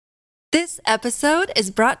This episode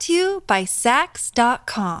is brought to you by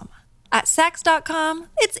Sax.com. At Sax.com,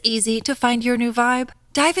 it's easy to find your new vibe.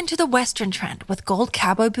 Dive into the Western trend with gold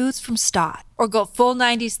cowboy boots from Stott, or go full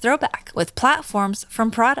 90s throwback with platforms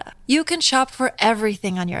from Prada. You can shop for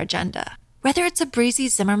everything on your agenda, whether it's a breezy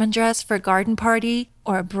Zimmermann dress for a garden party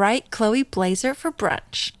or a bright Chloe blazer for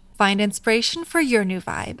brunch. Find inspiration for your new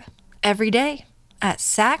vibe every day at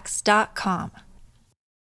Sax.com.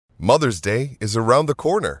 Mother's Day is around the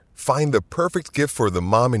corner. Find the perfect gift for the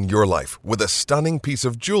mom in your life with a stunning piece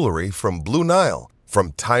of jewelry from Blue Nile.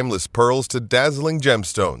 From timeless pearls to dazzling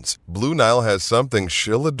gemstones, Blue Nile has something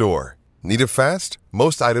she'll adore. Need it fast?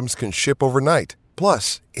 Most items can ship overnight.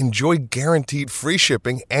 Plus, enjoy guaranteed free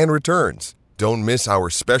shipping and returns. Don't miss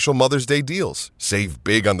our special Mother's Day deals. Save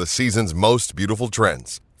big on the season's most beautiful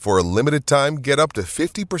trends. For a limited time, get up to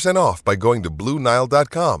 50% off by going to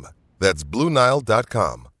BlueNile.com. That's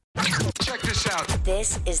BlueNile.com. Check this out.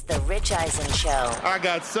 This is The Rich Eisen Show. I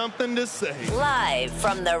got something to say. Live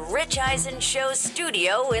from The Rich Eisen Show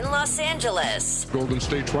studio in Los Angeles. Golden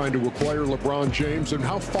State trying to acquire LeBron James, and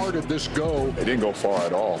how far did this go? It didn't go far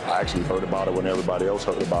at all. I actually heard about it when everybody else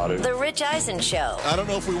heard about it. The Rich Eisen Show. I don't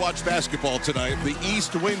know if we watched basketball tonight. The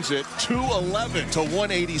East wins it 211 to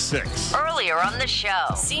 186. Earlier on the show,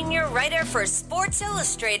 senior writer for Sports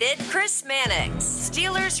Illustrated, Chris Mannix.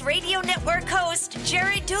 Steelers Radio Network host,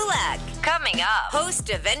 Jerry Dulac. Coming up, host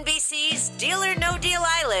of NBC's Deal or No Deal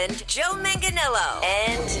Island, Joe Manganiello.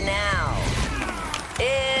 And now,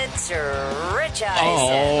 it's Rich Eisen.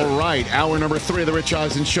 All right, hour number 3 of the Rich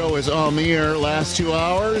Eisen Show is on the air. Last 2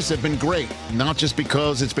 hours have been great, not just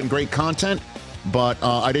because it's been great content, but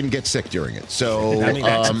I didn't get sick during it. So I mean,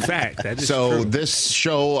 that's a fact. That is true. This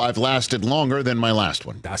show, I've lasted longer than my last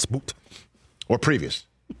one. Das Boot. Or previous.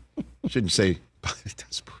 Shouldn't say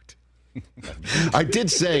Das Boot. I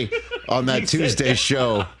did say on that Tuesday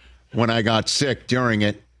show when I got sick during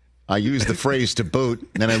it, I used the phrase to boot.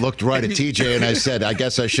 And then I looked right at TJ and I said, I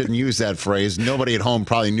guess I shouldn't use that phrase. Nobody at home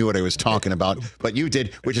probably knew what I was talking about, but you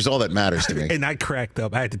did, which is all that matters to me. And I cracked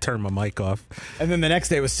up. I had to turn my mic off. And then the next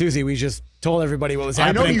day with Susie, we just told everybody what was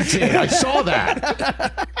happening. I know you did. I saw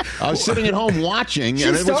that. I was sitting at home watching,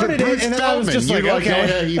 and it was with Bruce and I was just like, okay. Oh,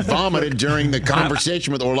 yeah, he vomited during the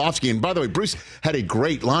conversation with Orlovsky. And by the way, Bruce had a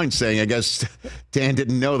great line saying, I guess Dan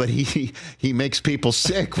didn't know that he makes people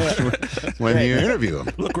sick when you interview him.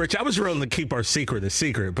 Look, Rich, I was willing to keep our secret a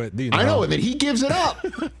secret, but you know. I know, and then he gives it up.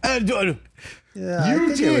 Yeah,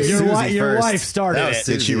 you did. Your wife started it.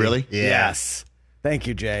 Did she really? Yeah. Yes. Thank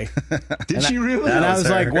you, Jay. Did she really? And I was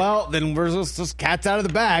like, well, then we're just cats out of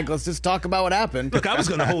the bag. Let's just talk about what happened. Look, I was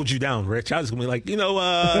going to hold you down, Rich. I was going to be like, the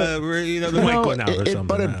mic went out or something.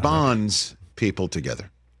 But it bonds people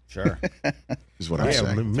together. Sure. Is what I'm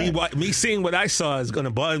saying. Me seeing what I saw is going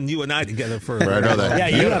to bond you and I together for. I know that. Yeah,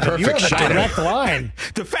 you have a direct line.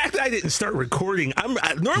 The fact that I didn't start recording,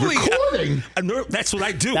 normally recording. That's what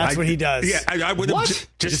I do. That's what he does. Yeah, I would have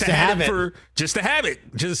just to have it. Just to have it.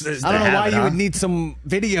 I don't know why you would need some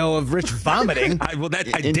video of Rich vomiting.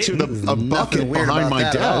 Into a bucket behind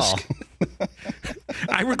my desk.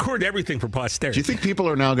 I record everything for posterity. Do you think people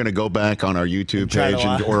are now going to go back on our YouTube page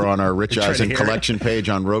or on our Rich Eisen collection page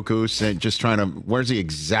on Roku, just trying to, where's the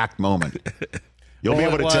exact moment? You'll be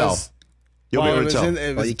able to tell. You'll be able to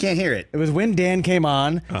tell. Well, you can't hear it. It was when Dan came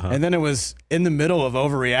on, and then it was in the middle of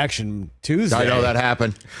Overreaction Tuesday. I know that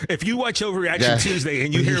happened. If you watch Overreaction Tuesday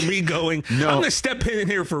and you hear me going, I'm going to step in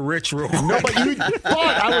here for Rich real quick. No, but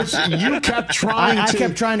you kept trying I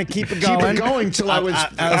kept trying to keep it going. Till I was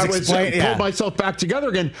pulled myself back together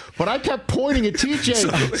again. But I kept pointing at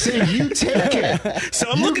TJ saying, you take it. So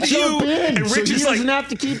I'm looking at you, and Rich is like, doesn't have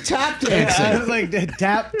to keep tap dancing. I was like,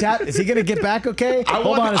 tap. Is he going to get back okay?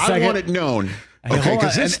 Hold on a second. I want it known. Okay,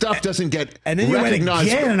 because this stuff doesn't get and then you recognized.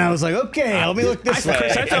 Went again, and I was like, okay, let me look this way.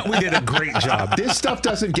 Chris, I thought we did a great job. This stuff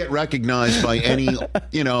doesn't get recognized by any,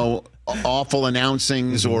 awful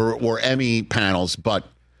announcings or Emmy panels. But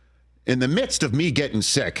in the midst of me getting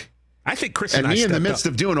sick, I think Chris and I me in the midst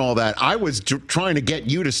up. of doing all that, I was trying to get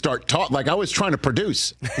you to start talking. Like I was trying to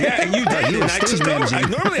produce. Yeah, and you did.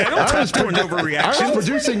 Normally, I don't touch during overreaction. I was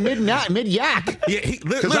producing mid yak. Yeah,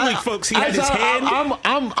 literally, folks. He had his hand.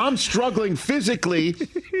 I'm struggling physically,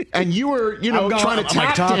 and you were, trying to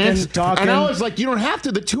tap dance. Talking. And I was like, you don't have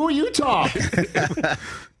to. The two of you talk.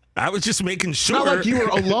 I was just making sure. Not like you were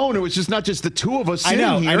alone. It was just not just the two of us sitting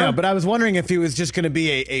here. I know, but I was wondering if it was just going to be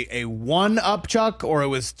a one-up Chuck or it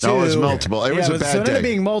was two. No, it was multiple. It was a bad day. So it ended up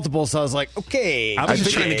being multiple, so I was like, okay. I was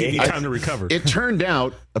just trying to give you time to recover. It turned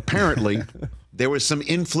out, apparently, there was some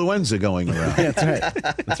influenza going around.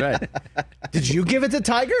 That's right. Did you give it to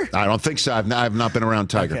Tiger? I don't think so. I've not been around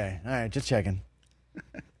Tiger. Okay, all right, just checking.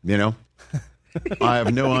 You know? I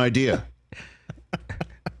have no idea.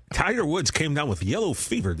 Tiger Woods came down with yellow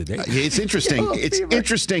fever today. It's interesting.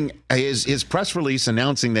 Interesting. His press release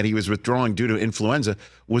announcing that he was withdrawing due to influenza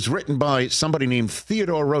was written by somebody named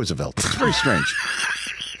Theodore Roosevelt. It's very strange.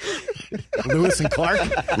 Lewis and Clark?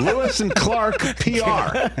 Lewis and Clark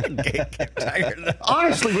PR.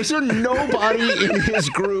 Honestly, was there nobody in his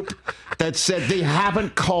group that said they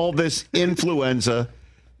haven't called this influenza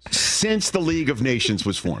since the League of Nations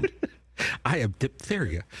was formed? I have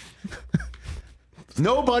diphtheria.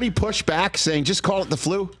 Nobody pushed back saying, just call it the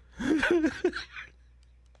flu?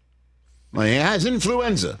 Well, he has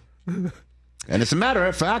influenza. And as a matter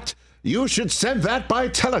of fact, you should send that by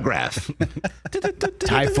telegraph.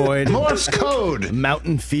 Typhoid. Morse code.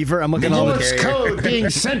 Mountain fever. I'm looking all the Morse code being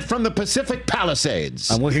sent from the Pacific Palisades.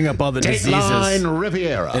 I'm looking up all the diseases. Dateline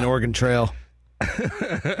Riviera. In Oregon Trail.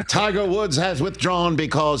 Tiger Woods has withdrawn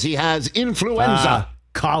because he has influenza.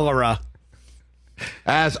 Cholera.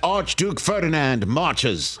 As Archduke Ferdinand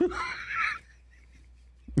marches.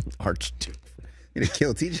 Archduke. You're going to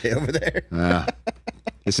kill TJ over there?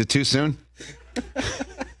 Is it too soon?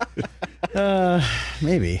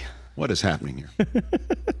 Maybe. What is happening here?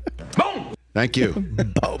 Boom! Thank you.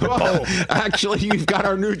 Well, actually, you've got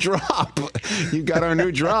our new drop. You've got our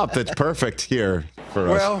new drop that's perfect here for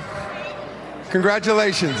us. Well,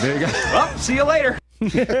 congratulations. There you go. Well, see you later.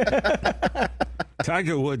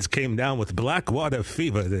 Tiger Woods came down with Blackwater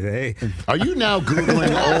fever today. Are you now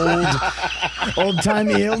Googling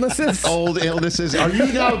old-timey illnesses? Old illnesses. Are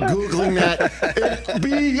you now Googling that?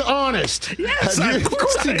 Being honest. Yes, of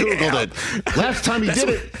course he Googled it. Last time he did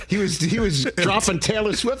it, he was dropping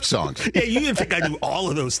Taylor Swift songs. Yeah, you didn't think I knew all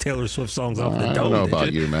of those Taylor Swift songs off the dome. I don't know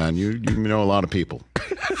about you, man. You know a lot of people.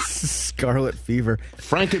 Scarlet fever.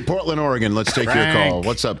 Frank in Portland, Oregon. Let's take your call.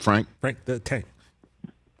 What's up, Frank? Frank the Tank.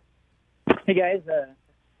 Hey, guys.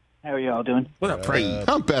 How are you all doing? What up, Frank?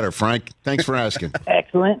 I'm better, Frank. Thanks for asking.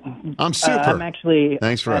 Excellent. I'm super. I'm actually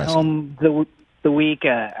Thanks for at asking. home the week.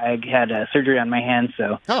 I had surgery on my hand,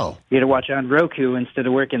 so you had to watch on Roku instead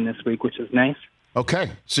of working this week, which was nice.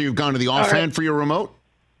 Okay. So you've gone to the offhand for your remote?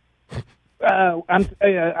 I'm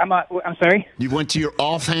sorry? You went to your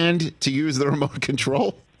offhand to use the remote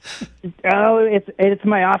control? Oh, it's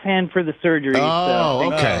my offhand for the surgery. Oh,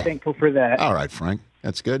 so okay. Thankful for that. All right, Frank.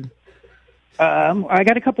 That's good. I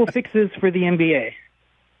got a couple fixes for the NBA.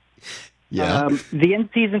 Yeah. The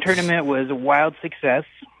in-season tournament was a wild success,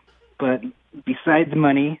 but besides the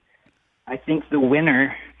money, I think the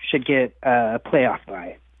winner should get a playoff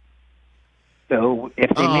bye. So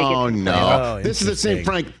if they make it, oh no, this is the same,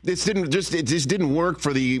 Frank. It just didn't work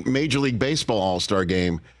for the Major League Baseball All-Star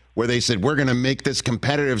Game, where they said, we're going to make this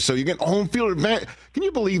competitive so you get home field advantage. Can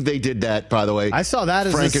you believe they did that, by the way? I saw that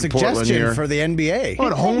as Frank a suggestion for the NBA.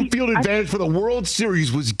 What, home field advantage for the World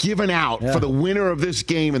Series was given out for the winner of this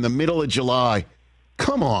game in the middle of July.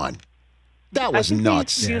 Come on. That was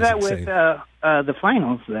nuts. Do that with the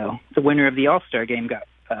finals, though. The winner of the All-Star Game got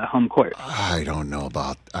home court. I don't know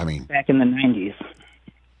about, back in the 90s.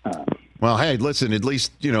 Well, hey, listen, at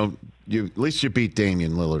least you beat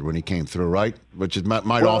Damian Lillard when he came through, right? Which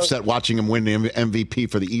might offset watching him win the MVP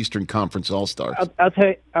for the Eastern Conference All-Stars. I'll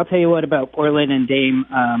tell you what about Portland and Dame.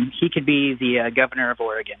 He could be the governor of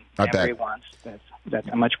Oregon. I bet he wants. That's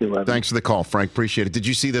how much we love him. Thanks for the call, Frank. Appreciate it. Did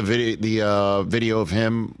you see the video of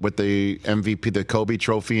him with the MVP, the Kobe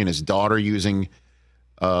Trophy, and his daughter using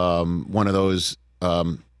one of those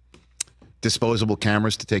disposable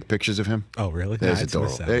cameras to take pictures of him? Oh, really? That's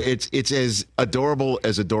adorable. It's as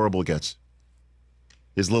adorable gets.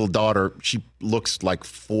 His little daughter, she looks like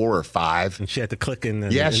 4 or 5. And she had to click in.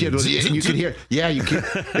 And you could hear. Yeah, you could.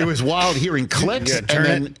 It was wild hearing clicks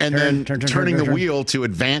and then turning the wheel to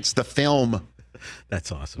advance the film.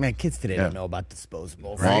 That's awesome. Man, kids today don't know about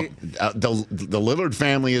disposables. Right? The Lillard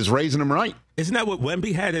family is raising them right. Isn't that what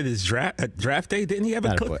Wemby had at his draft day? Didn't he have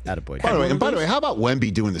a clip? Attaboy. By the way, how about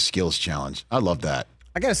Wemby doing the skills challenge? I love that.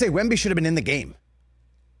 I got to say, Wemby should have been in the game.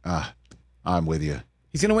 I'm with you.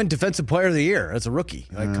 He's going to win Defensive Player of the Year as a rookie.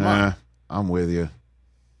 Come on. I'm with you.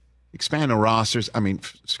 Expand the rosters. I mean,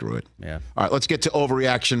 screw it. Yeah. All right, let's get to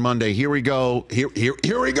Overreaction Monday. Here we go. Here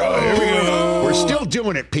we go. We're still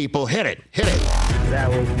doing it, people. Hit it. That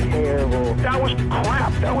was terrible. That was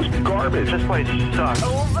crap. That was garbage. This place sucks.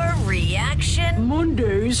 Overreaction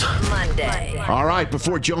Monday. All right,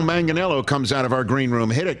 before Joe Manganiello comes out of our green room,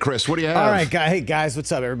 hit it, Chris. What do you have? All right, hey guys,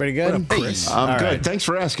 what's up? Everybody good? What up, Chris? I'm good. Right. Thanks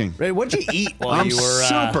for asking. Ray, what'd you eat while I'm you were?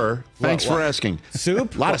 Super. Thanks for asking.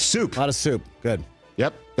 Soup? A lot of soup. Good.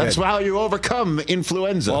 Yep. That's how you overcome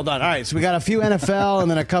influenza. Well done. All right, so we got a few NFL and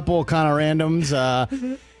then a couple kind of randoms.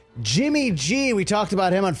 Jimmy G, we talked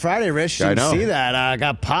about him on Friday, Rich. I Didn't know. see that.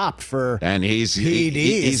 Got popped for And he's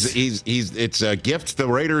it's a gift the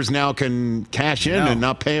Raiders now can cash in and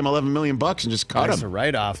not pay him $11 million and just cut That's him. a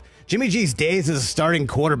write-off. Jimmy G's days as a starting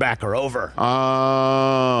quarterback are over.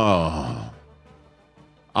 Oh.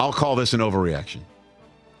 I'll call this an overreaction.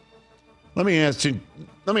 Let me ask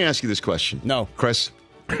you this question. No. Chris?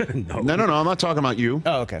 No, I'm not talking about you.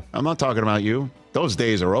 Oh, okay. I'm not talking about you. Those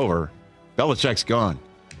days are over. Belichick's gone.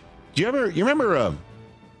 You remember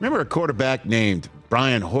a quarterback named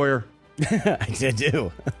Brian Hoyer? I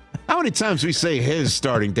do. How many times we say his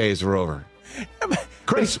starting days are over?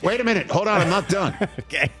 Chris, wait a minute. Hold on, I'm not done.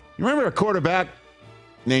 Okay. You remember a quarterback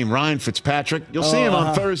named Ryan Fitzpatrick? You'll see him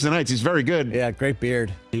on Thursday nights. He's very good. Yeah, great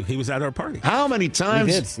beard. He was at our party. How many times?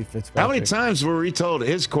 We did see Fitzpatrick. How many times were we told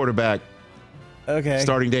his quarterback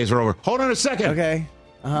starting days are over? Hold on a second. Okay.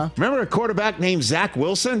 Remember a quarterback named Zach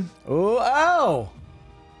Wilson? Oh.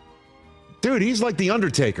 Dude, he's like the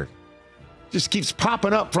Undertaker. Just keeps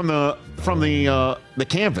popping up from the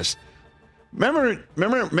canvas. Remember?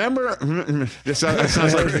 This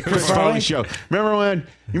sounds like the Chris Farley show.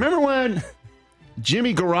 Remember when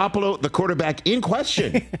Jimmy Garoppolo, the quarterback in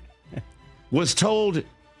question, was told,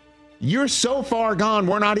 "You're so far gone,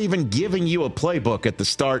 we're not even giving you a playbook at the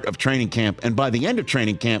start of training camp." And by the end of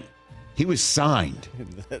training camp, he was signed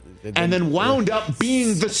and then wound up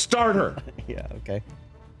being the starter. Yeah, okay.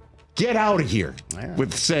 Get out of here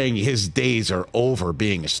with saying his days are over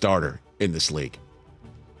being a starter in this league.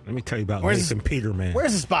 Let me tell you about Nathan Peterman.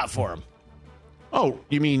 Where's the spot for him? Oh,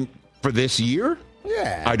 you mean for this year?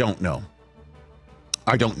 Yeah. I don't know.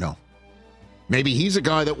 Maybe he's a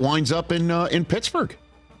guy that winds up in Pittsburgh,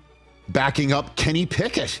 backing up Kenny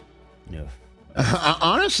Pickett. No.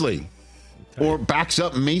 Honestly. Or backs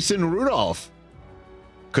up Mason Rudolph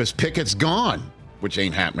because Pickett's gone, which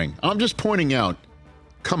ain't happening. I'm just pointing out,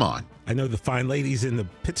 come on. I know the fine ladies in the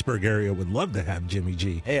Pittsburgh area would love to have Jimmy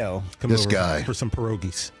G. Heyo. Come This over guy. for some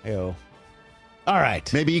pierogies. Heyo. All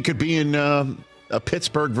right. Maybe he could be in a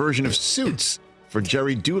Pittsburgh version of Suits for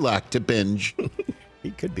Jerry Dulac to binge.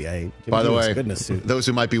 He could be. By the way, goodness suit. those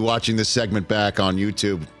who might be watching this segment back on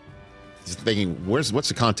YouTube thinking, what's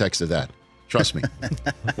the context of that? Trust me.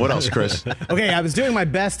 What else, Chris? Okay, I was doing my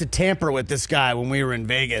best to tamper with this guy when we were in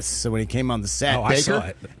Vegas. So when he came on the set, I saw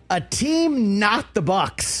it. A team, not the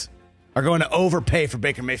Bucks, are going to overpay for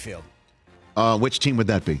Baker Mayfield. Which team would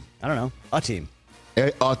that be? I don't know. A team.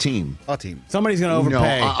 A team. Somebody's going to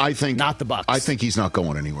overpay. No, I think not the Bucks. I think he's not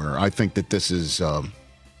going anywhere. I think that this is.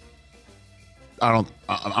 I'm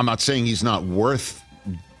not saying he's not worth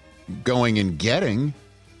going and getting,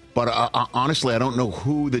 but honestly, I don't know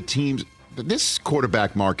who the teams. This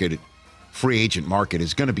quarterback market, free agent market,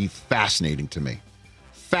 is going to be fascinating to me.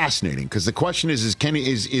 Fascinating, because the question is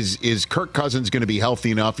Kirk Cousins going to be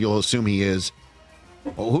healthy enough? You'll assume he is.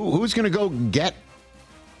 Who's going to go get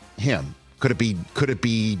him? Could it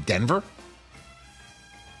be Denver?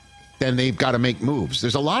 Then they've got to make moves.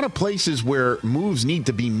 There's a lot of places where moves need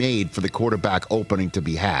to be made for the quarterback opening to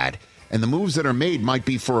be had, and the moves that are made might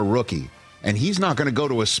be for a rookie. And he's not going to go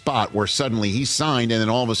to a spot where suddenly he's signed and then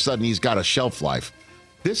all of a sudden he's got a shelf life.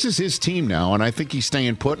 This is his team now, and I think he's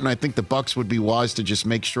staying put, and I think the Bucs would be wise to just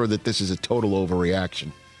make sure that this is a total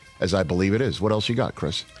overreaction, as I believe it is. What else you got,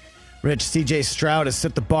 Chris? Rich, C.J. Stroud has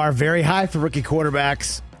set the bar very high for rookie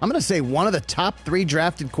quarterbacks. I'm going to say one of the top 3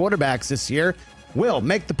 drafted quarterbacks this year will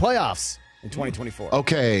make the playoffs in 2024.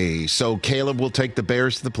 Okay, so Caleb will take the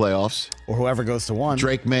Bears to the playoffs. Or whoever goes to 1.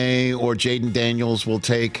 Drake May or Jaden Daniels will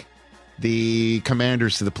take the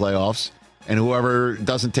Commanders to the playoffs, and whoever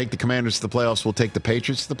doesn't take the Commanders to the playoffs will take the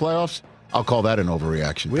Patriots to the playoffs. I'll call that an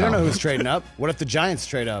overreaction. We don't know who's trading up. What if the Giants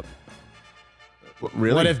trade up?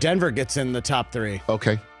 Really? What if Denver gets in the top 3?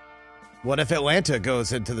 Okay. What if Atlanta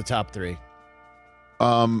goes into the top 3?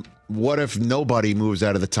 What if nobody moves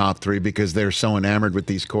out of the top 3 because they're so enamored with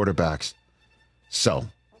these quarterbacks? So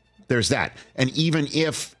there's that. And even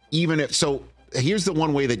if, so here's the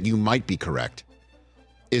one way that you might be correct,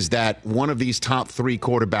 is that one of these top 3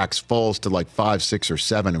 quarterbacks falls to like 5, 6, or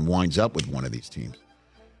 7 and winds up with one of these teams.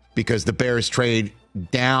 Because the Bears trade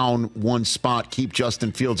down one spot, keep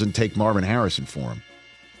Justin Fields, and take Marvin Harrison for him.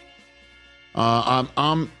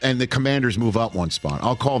 And the Commanders move up one spot.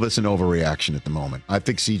 I'll call this an overreaction at the moment. I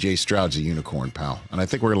think C.J. Stroud's a unicorn, pal. And I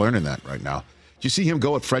think we're learning that right now. Did you see him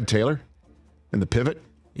go at Fred Taylor in the pivot?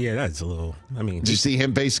 Yeah, that's a little, Did you see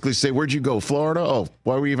him basically say, where'd you go, Florida? Oh,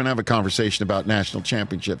 why we even have a conversation about national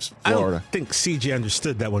championships, Florida? I don't think CJ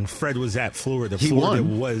understood that when Fred was at Florida, He Florida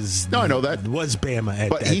won. was... No, I know that. Was Bama at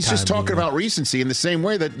But that he's just time, talking about recency in the same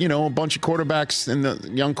way that, a bunch of quarterbacks and the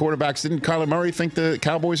young quarterbacks, didn't Kyler Murray think the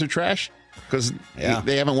Cowboys are trash? Because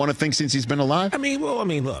they haven't won a thing since he's been alive? I mean,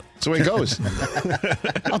 look. That's the way it goes.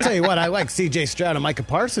 I'll tell you what, I like C.J. Stroud and Micah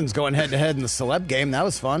Parsons going head-to-head in the celeb game. That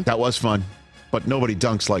was fun. That was fun. But nobody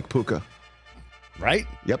dunks like Puka. Right?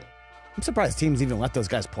 Yep. I'm surprised teams even let those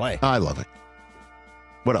guys play. I love it.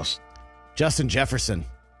 What else? Justin Jefferson.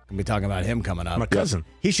 We'll be talking about him coming up. My cousin.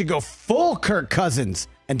 He should go full Kirk Cousins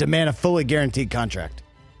and demand a fully guaranteed contract.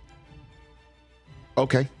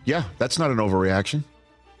 Okay. Yeah, that's not an overreaction.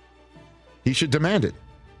 He should demand it.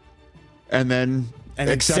 And then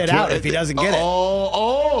sit out if he doesn't get it.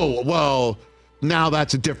 Oh, well, now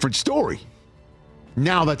that's a different story. You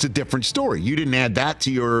didn't add that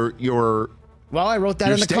to your Well, I wrote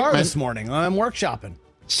that in the car statement. this morning. I'm workshopping.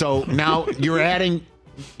 So now you're adding.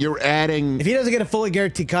 If he doesn't get a fully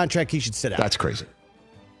guaranteed contract, he should sit out. That's crazy.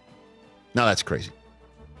 No, that's crazy.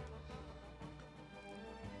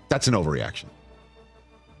 That's an overreaction.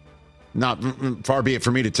 Not far be it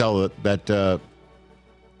for me to tell that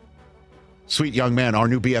sweet young man, our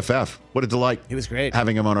new BFF. What a delight. He was great.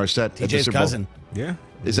 Having him on our set. TJ's cousin. Yeah.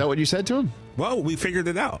 Is that what you said to him? Well, we figured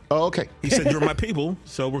it out. Oh, okay. He said, you're my people,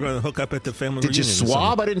 so we're going to hook up at the family Did you reunion.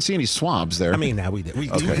 swab? I didn't see any swabs there. I mean, now we did.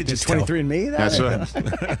 We Okay. could just 23andMe? That's right.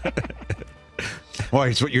 Well,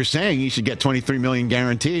 it's what you're saying. You should get $23 million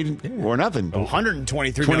guaranteed or nothing.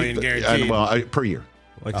 $123 million guaranteed. Per year.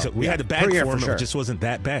 Like, so we had to bag for him. Sure. It just wasn't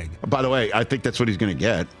that bag. By the way, I think that's what he's going to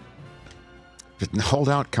get. Just hold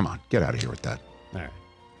out. Come on. Get out of here with that. All right.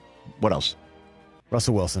 What else?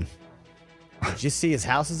 Russell Wilson. Did you see his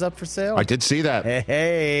house is up for sale? I did see that.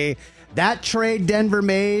 Hey. That trade Denver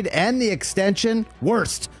made and the extension,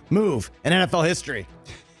 worst move in NFL history.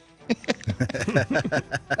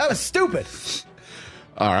 That was stupid.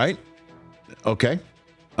 All right. Okay.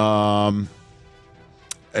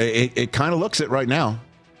 It kind of looks it right now.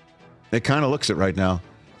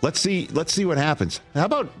 Let's see what happens. How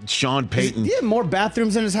about Sean Payton? Do you have more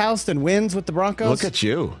bathrooms in his house than wins with the Broncos? Look at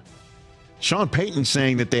you. Sean Payton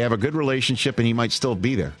saying that they have a good relationship and he might still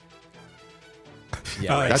be there.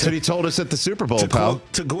 Yeah, that's what he told us at the Super Bowl, pal.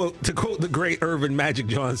 To quote the great Irvin Magic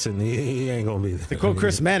Johnson, he ain't going to be there. To quote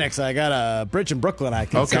Chris Mannix, I got a bridge in Brooklyn I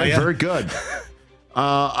can tell you. Okay, very good.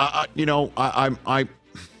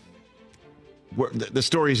 The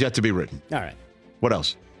story is yet to be written. All right. What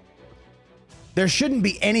else? There shouldn't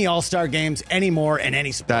be any All-Star games anymore in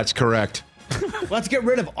any sport. That's correct. Let's get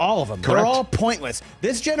rid of all of them. Correct. They're all pointless.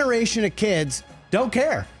 This generation of kids don't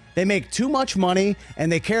care. They make too much money,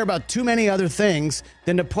 and they care about too many other things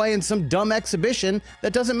than to play in some dumb exhibition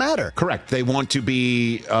that doesn't matter. Correct. They want to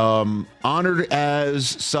be honored as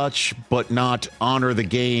such, but not honor the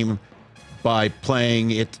game by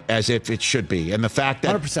playing it as if it should be. And the fact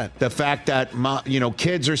that 100%. The fact that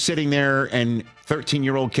kids are sitting there and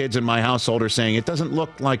 13-year-old kids in my household are saying it doesn't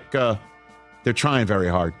look like they're trying very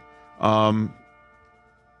hard.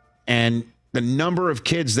 And the number of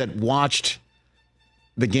kids that watched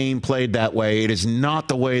the game played that way, it is not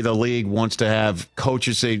the way the league wants to have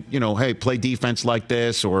coaches say, hey, play defense like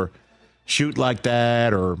this or shoot like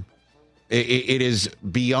that, or it is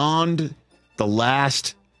beyond the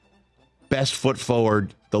last best foot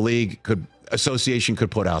forward the association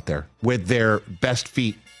could put out there with their best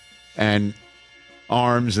feet and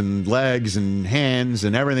arms and legs and hands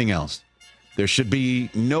and everything else. There should be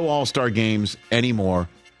no all-star games anymore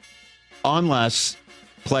unless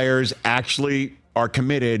players actually are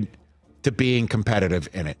committed to being competitive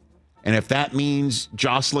in it. And if that means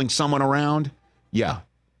jostling someone around, yeah,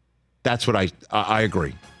 that's what I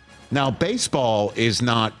agree. Now, baseball is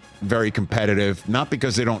not very competitive, not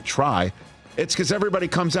because they don't try. It's because everybody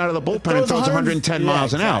comes out of the bullpen and throws 110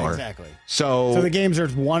 miles an hour. Exactly. So the games are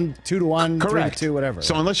 2-1, 3-2, whatever.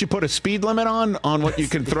 So unless you put a speed limit on what you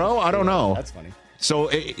can throw, I don't know. That's funny.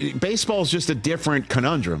 So baseball is just a different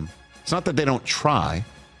conundrum. It's not that they don't try.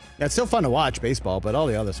 Yeah, it's still fun to watch baseball, but all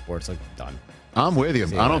the other sports are done. I'm with you.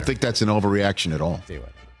 I don't think that's an overreaction at all. See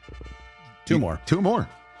what? Two more.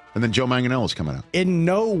 And then Joe Manganiello's coming out. In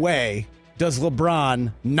no way does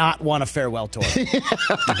LeBron not want a farewell tour.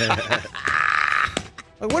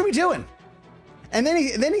 Like, what are we doing? And then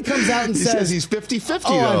he comes out and says he's 50-50,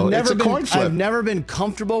 though. It's a coin flip. I've never been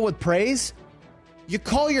comfortable with praise. You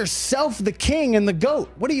call yourself the king and the GOAT.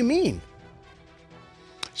 What do you mean?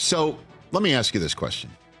 So let me ask you this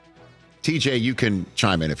question. TJ, you can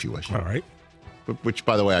chime in if you wish. All right. Which,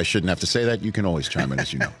 by the way, I shouldn't have to say that. You can always chime in,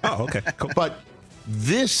 as you know. Oh, okay. Cool. But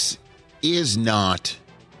this is not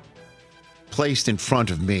placed in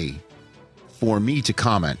front of me for me to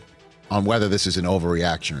comment on whether this is an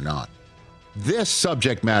overreaction or not. This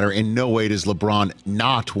subject matter, in no way does LeBron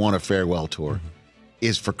not want a farewell tour,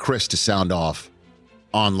 is for Chris to sound off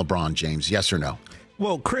on LeBron James. Yes or no?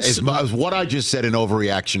 Well, Chris, is what I just said an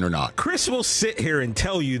overreaction or not? Chris will sit here and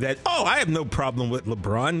tell you that, I have no problem with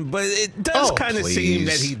LeBron, but it does kind of seem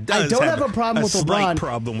that he does. I don't have a problem with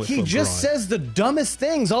LeBron. He just says the dumbest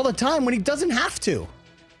things all the time when he doesn't have to.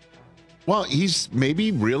 Well, he's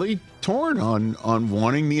maybe really torn on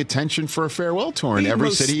wanting the attention for a farewell tour in every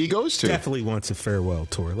city he goes to. Definitely wants a farewell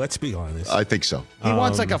tour. Let's be honest. I think so. He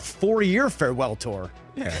wants like a 4-year farewell tour.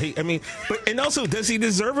 Yeah, and also, does he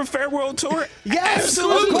deserve a farewell tour? Yes,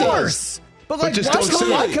 absolutely, of course. But why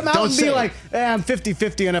come out and be like, I'm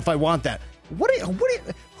 50-50 on if I want that? Who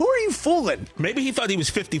are you fooling? Maybe he thought he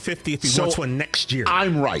was 50-50 if he wants one next year.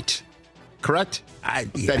 I'm right. Correct?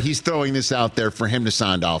 That he's throwing this out there for him to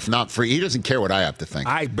sign off, he doesn't care what I have to think.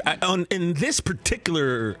 In this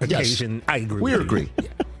particular occasion, I agree. We agree.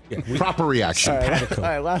 Yeah, proper reaction. All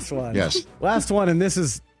right, last one. Yes. Last one, and this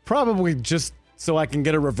is probably just so I can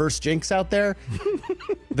get a reverse jinx out there.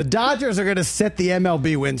 The Dodgers are going to set the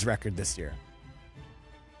MLB wins record this year.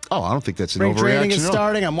 Oh, I don't think that's an Spring overreaction. training is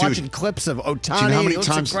starting. I'm watching clips of Ohtani. It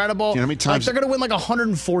looks incredible. Do you know how many times they're going to win like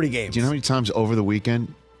 140 games. Do you know how many times over the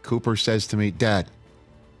weekend Cooper says to me, Dad,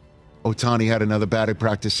 Ohtani had another batting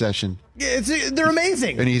practice session. They're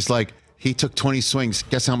amazing. And he's like, he took 20 swings.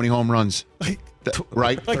 Guess how many home runs?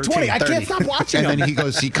 Right? Like 20. I can't stop watching him. And then he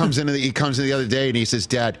comes in the other day and he says,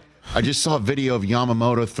 Dad, I just saw a video of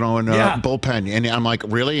Yamamoto throwing a bullpen. And I'm like,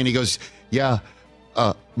 really? And he goes, yeah,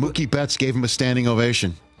 Mookie Betts gave him a standing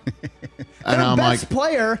ovation. And our best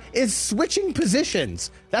player is switching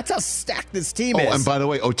positions. That's how stacked this team is. Oh, and by the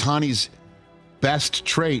way, Ohtani's best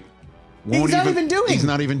trait. He's not even doing. He's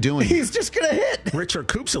not even doing. He's just going to hit. Richard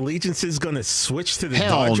Coop's allegiance is going to switch to the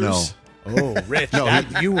Hell Dodgers. No. Oh, Rich,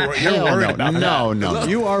 you're worried about that. No.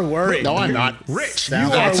 You are worried. No, I'm not. Rich,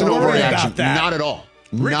 that's an overreaction. Not at all.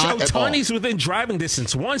 Rich, not Ohtani's within driving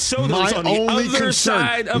distance. Juan Soto's on the other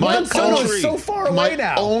side of Juan the country. Soto is so far away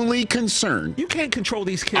now. My only concern. You can't control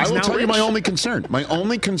these kids I will now, tell you Rich. my only concern. My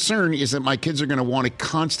only concern is that my kids are going to want to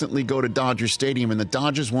constantly go to Dodger Stadium, and the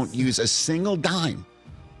Dodgers won't use a single dime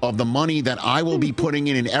of the money that I will be putting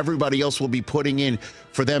in and everybody else will be putting in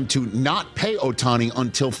for them to not pay Ohtani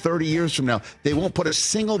until 30 years from now. They won't put a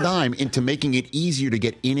single dime into making it easier to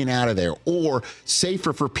get in and out of there or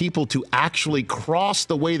safer for people to actually cross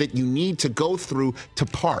the way that you need to go through to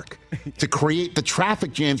park, to create the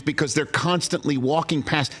traffic jams because they're constantly walking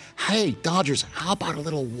past. Hey, Dodgers, how about a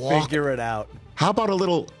little walk? Figure it out. How about a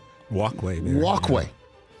little walkway?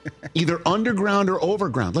 Either underground or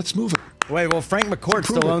overground. Let's move it. Wait, well, Frank McCourt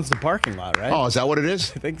still owns the parking lot, right? Oh, is that what it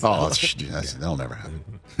is? I think so. Oh, that'll never happen.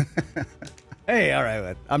 Hey, all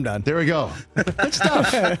right, I'm done. There we go. Good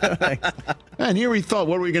stuff. And here we thought,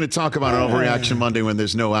 what are we going to talk about on Overreaction Monday when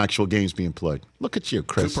there's no actual games being played? Look at you,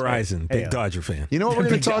 Chris. Cooper Eisen, big Dodger fan. You know what we're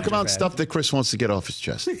going to talk about? Stuff that Chris wants to get off his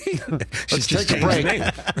chest. Let's take a break.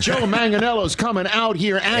 Joe Manganiello's coming out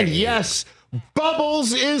here, and yes,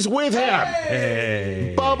 Bubbles is with him.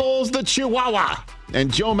 Hey. Bubbles the Chihuahua.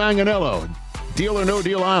 And Joe Manganiello, Deal or No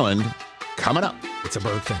Deal Island, coming up. It's a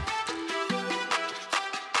bird thing.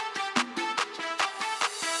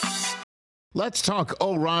 Let's talk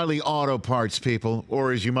O'Reilly Auto Parts, people,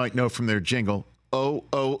 or as you might know from their jingle,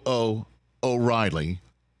 O'Reilly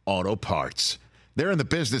Auto Parts. They're in the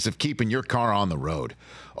business of keeping your car on the road.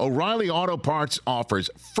 O'Reilly Auto Parts offers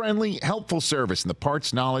friendly, helpful service and the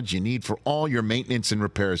parts knowledge you need for all your maintenance and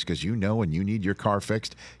repairs, because you know when you need your car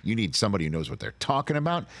fixed, you need somebody who knows what they're talking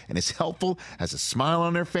about and is helpful, has a smile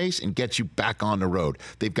on their face, and gets you back on the road.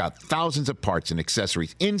 They've got thousands of parts and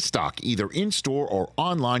accessories in stock, either in-store or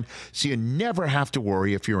online, so you never have to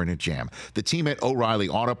worry if you're in a jam. The team at O'Reilly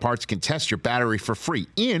Auto Parts can test your battery for free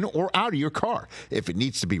in or out of your car. If it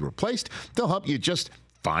needs to be replaced, they'll help you just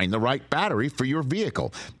find the right battery for your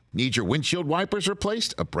vehicle. Need your windshield wipers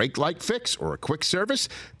replaced, a brake light fix, or a quick service?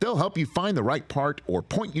 They'll help you find the right part or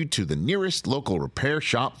point you to the nearest local repair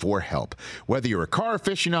shop for help. Whether you're a car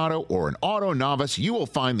aficionado or an auto novice, you will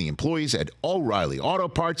find the employees at O'Reilly Auto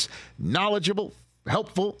Parts knowledgeable,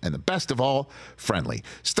 helpful, and the best of all, friendly.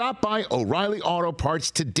 Stop by O'Reilly Auto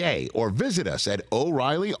Parts today or visit us at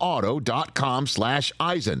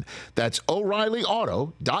O'ReillyAuto.com/Eisen. That's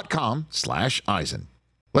O'ReillyAuto.com/Eisen.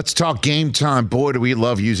 Let's talk Game Time. Boy, do we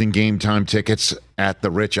love using Game Time tickets at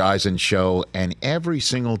the Rich Eisen Show. And every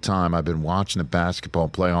single time I've been watching the basketball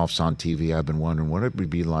playoffs on TV, I've been wondering what it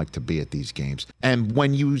would be like to be at these games. And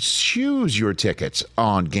when you choose your tickets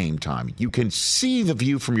on Game Time, you can see the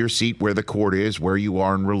view from your seat where the court is, where you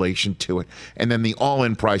are in relation to it. And then the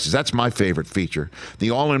all-in prices. That's my favorite feature.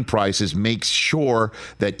 The all-in prices makes sure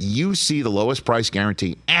that you see the lowest price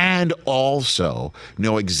guarantee and also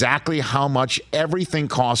know exactly how much everything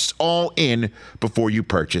costs all in before you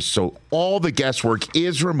purchase. So all the guesswork Network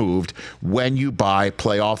is removed when you buy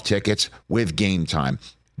playoff tickets with Game Time.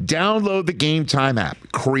 Download the Game Time app,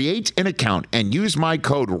 create an account, and use my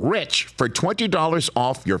code RICH for $20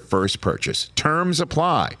 off your first purchase. Terms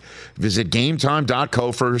apply. Visit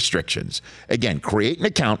GameTime.co for restrictions. Again, create an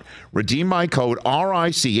account, redeem my code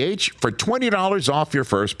RICH for $20 off your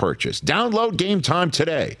first purchase. Download Game Time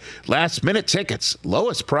today. Last minute tickets,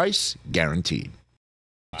 lowest price guaranteed.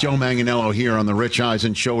 Joe Manganiello here on The Rich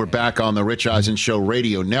Eisen Show. We're back on The Rich Eisen Show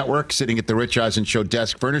Radio Network, sitting at The Rich Eisen Show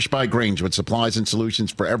desk, furnished by Grainger with supplies and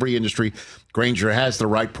solutions for every industry. Grainger has the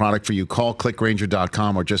right product for you. Call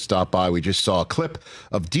clickgrainger.com or just stop by. We just saw a clip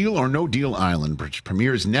of Deal or No Deal Island, which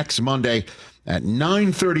premieres next Monday at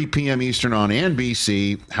 9:30 p.m. Eastern on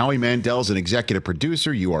NBC. Howie Mandel's an executive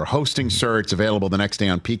producer. You are hosting, sir. It's available the next day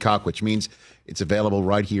on Peacock, which means it's available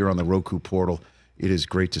right here on the Roku portal. It is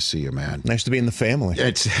great to see you, man. Nice to be in the family.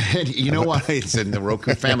 It's, you know what? It's in the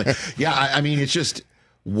Roku family. Yeah, I mean, it's just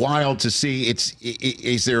wild to see.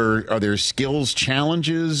 Are there skills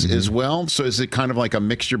challenges as well? So is it kind of like a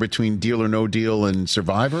mixture between Deal or No Deal and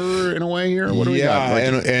Survivor in a way here? What do we got?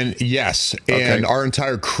 And yes. Okay. And our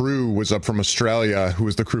entire crew was up from Australia, who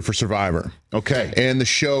was the crew for Survivor. Okay. And the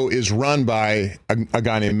show is run by a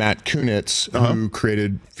guy named Matt Kunitz, who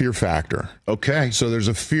created Fear Factor. Okay. So there's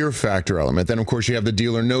a Fear Factor element. Then, of course, you have the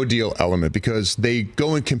Deal or No Deal element, because they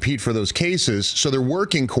go and compete for those cases. So they're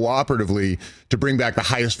working cooperatively to bring back the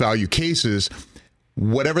highest value cases.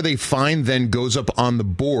 Whatever they find then goes up on the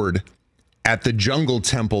board at the Jungle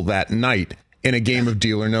Temple that night in a game of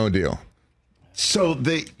Deal or No Deal. So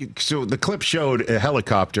the clip showed a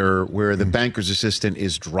helicopter where the banker's assistant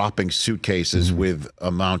is dropping suitcases with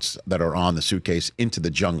amounts that are on the suitcase into the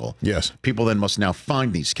jungle. Yes. People then must now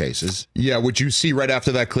find these cases. Yeah, what you see right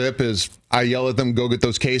after that clip is I yell at them, go get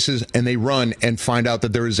those cases, and they run and find out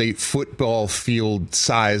that there is a football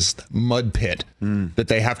field-sized mud pit that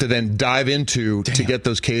they have to then dive into to get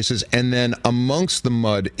those cases. And then amongst the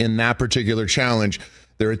mud in that particular challenge,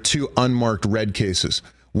 there are 2 unmarked red cases.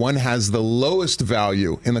 One has the lowest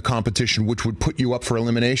value in the competition, which would put you up for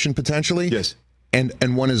elimination potentially. Yes. And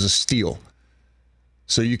one is a steal.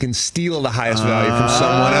 So you can steal the highest value from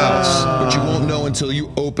someone else, but you won't know until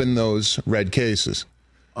you open those red cases.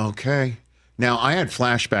 Okay. Now, I had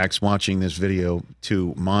flashbacks watching this video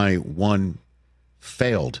to my one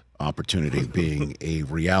failed opportunity being a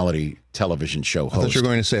reality television show host. I thought you were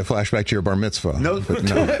going to say a flashback to your bar mitzvah. No,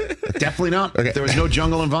 definitely not. Okay. There was no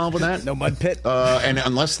jungle involved with that. No mud pit. And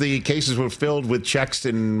unless the cases were filled with checks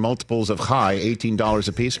in multiples of high, $18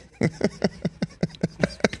 a piece.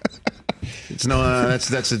 It's no, that's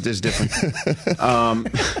different.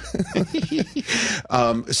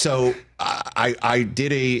 So I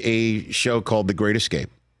did a show called The Great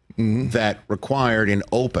Escape that required an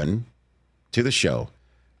open to the show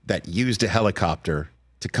that used a helicopter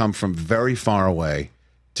to come from very far away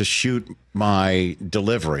to shoot my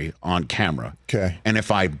delivery on camera. Okay. And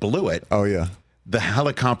if I blew it, the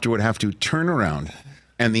helicopter would have to turn around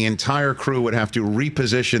and the entire crew would have to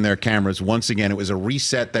reposition their cameras once again. It was a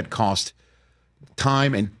reset that cost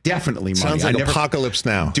time and definitely money. Sounds like Apocalypse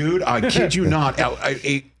Now. Dude, I kid you not.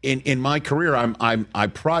 In my career, I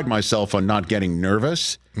pride myself on not getting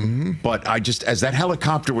nervous, but I just, as that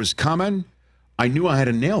helicopter was coming, I knew I had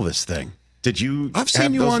to nail this thing. Did you? I've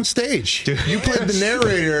seen you on stage. You played the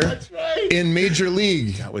narrator in Major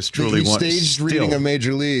League. That was truly one staged reading of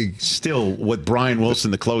Major League. Still with Brian Wilson,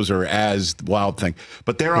 the closer, as Wild Thing.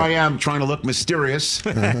 But there I am trying to look mysterious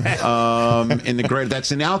in the great.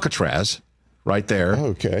 That's in Alcatraz. Right there.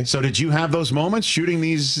 Okay. So did you have those moments shooting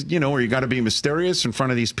these, where you got to be mysterious in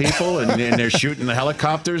front of these people and they're shooting, the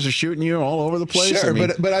helicopters are shooting you all over the place? Sure,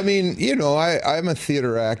 but I mean, I'm a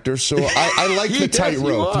theater actor, so I like the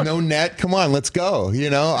tightrope. No net. Come on, let's go.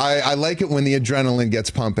 I like it when the adrenaline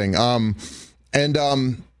gets pumping. But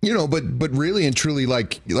really and truly,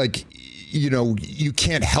 you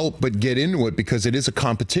can't help but get into it because it is a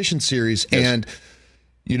competition series. Yes. And,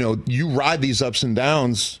 you ride these ups and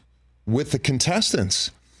downs with the contestants.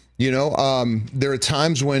 There are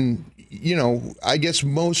times when, I guess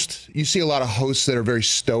you see a lot of hosts that are very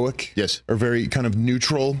stoic. Yes. Or very kind of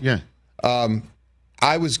neutral. Yeah.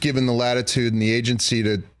 I was given the latitude and the agency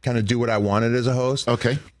to kind of do what I wanted as a host.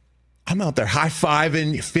 Okay. I'm out there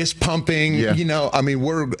high-fiving, fist pumping, yeah.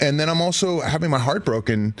 And then I'm also having my heart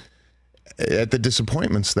broken at the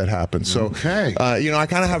disappointments that happen. So, okay. I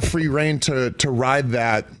kind of have free reign to ride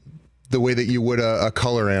that the way that you would a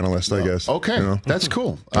color analyst, I guess. Okay, that's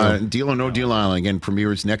cool. Deal or No Deal Island, again,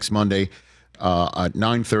 premieres next Monday at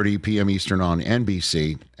 9:30 p.m. Eastern on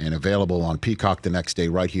NBC and available on Peacock the next day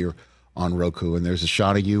right here on Roku, and there's a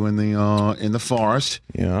shot of you in the forest,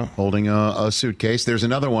 holding a suitcase. There's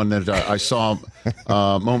another one that I saw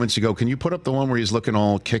moments ago. Can you put up the one where he's looking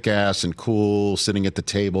all kick-ass and cool, sitting at the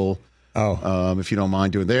table? If you don't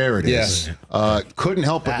mind doing. There it is. Couldn't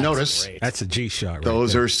help but notice. Great. That's a G shot. Right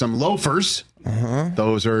those there. are some loafers.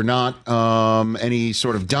 Those are not any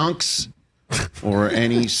sort of dunks. Or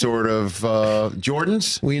any sort of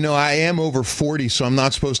Jordans? Well, I am over 40, so I'm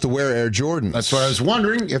not supposed to wear Air Jordans. That's what I was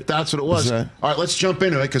wondering, if that's what it was. All right, let's jump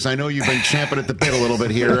into it, because I know you've been champing at the bit a little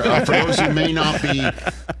bit here. For those who may not be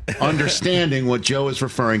understanding what Joe is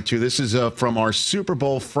referring to, this is from our Super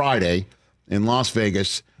Bowl Friday in Las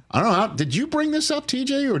Vegas. I don't know. Did you bring this up,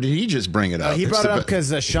 TJ, or did he just bring it up? He brought it up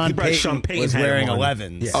because Sean Payton was wearing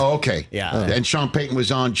 11s. Yeah. Oh, okay. Yeah. And Sean Payton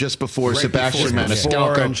was on just before Sebastian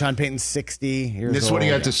Maniscalco. And Sean Payton's 60 years old. This is what he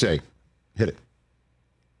had to say. Hit it.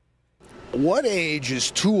 What age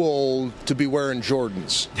is too old to be wearing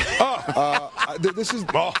Jordans? This is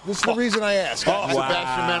the reason I ask.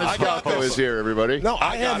 Sebastian Maniscalco is here, everybody. No,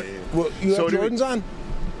 I have. Well, you have Jordans on?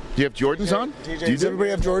 Do you have Jordans on? Does everybody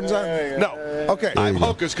have Jordans on? No. Okay. I have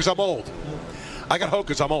Hokas because I'm old. I got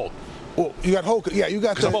Hokas. I'm old. Well, you got Hoka. Yeah, you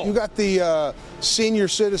got the senior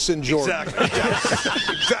citizen Jordan.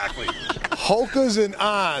 Exactly. Hokas and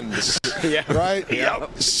ons. Yeah. Right.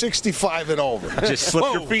 Yep. 65 and over. Just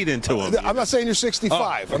slip your feet into them. I'm not saying you're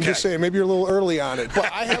 65. I'm just saying maybe you're a little early on it.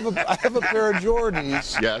 But I have a pair of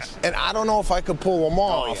Jordans. Yes. And I don't know if I could pull them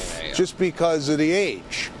off just because of the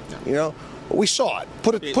age. You know. We saw it.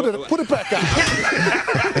 Put it back on.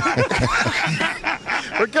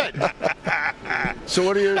 We're good. So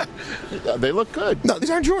what are you? They look good. No, these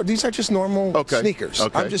aren't Jordan. These are just normal sneakers.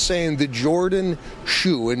 Okay. I'm just saying the Jordan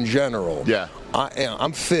shoe in general. Yeah.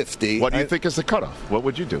 I'm 50. What do you think is the cutoff? What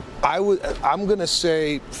would you do? I'm going to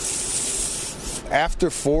say after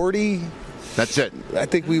 40. That's it. I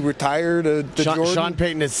think we retired the Jordan. Sean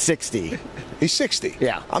Payton is 60. He's 60.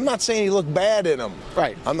 Yeah. I'm not saying he looked bad in them.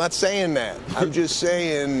 Right. I'm not saying that. I'm just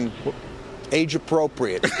saying age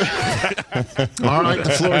appropriate. All right,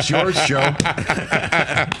 the floor is yours, Joe.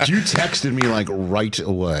 You texted me like right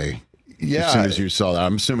away. Yeah. As soon as you saw that.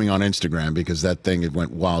 I'm assuming on Instagram, because that thing it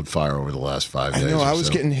went wildfire over the last 5 days. I know. I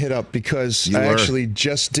was getting hit up because I actually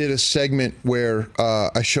just did a segment where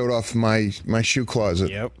I showed off my shoe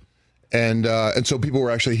closet. Yep. And so people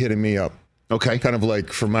were actually hitting me up. Okay. Kind of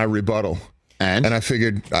like for my rebuttal. And I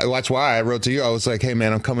figured, that's why I wrote to you. I was like, hey,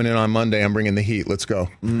 man, I'm coming in on Monday. I'm bringing the heat. Let's go.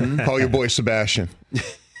 Call your boy Sebastian.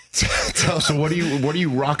 So what are you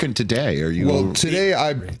rocking today? Are you? Well, today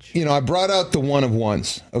I brought out the one of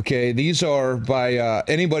ones. Okay, these are by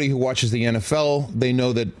anybody who watches the NFL. They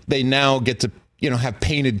know that they now get to have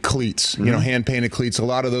painted cleats. Hand painted cleats. A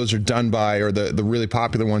lot of those are done by, or the really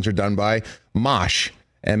popular ones are done by Mosh.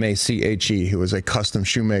 M-A-C-H-E, who is a custom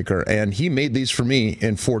shoemaker, and he made these for me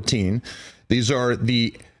in 2014. These are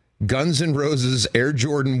the Guns N' Roses Air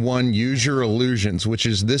Jordan 1 Use Your Illusions,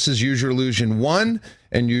 this is Use Your Illusion 1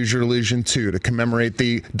 and Use Your Illusion 2 to commemorate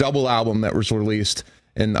the double album that was released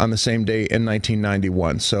on the same day in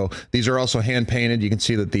 1991. So these are also hand painted. You can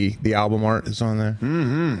see that the album art is on there.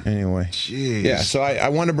 Mm-hmm. Anyway. Jeez. Yeah, so I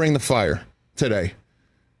want to bring the fire today.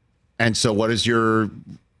 And so what's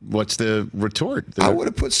the retort? I would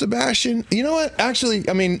have put Sebastian. You know what? Actually,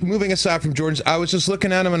 moving aside from Jordan's, I was just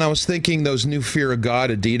looking at him and I was thinking those new Fear of God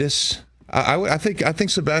Adidas. I think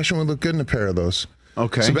Sebastian would look good in a pair of those.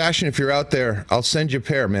 Okay. Sebastian, if you're out there, I'll send you a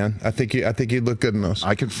pair, man. I think you'd look good in those.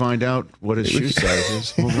 I can find out what his shoe size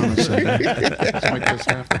is. Hold on a second. This might just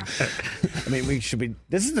happen. We should be.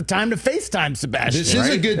 This is the time to FaceTime Sebastian. This is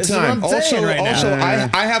a good time. Also, now.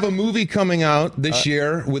 I have a movie coming out this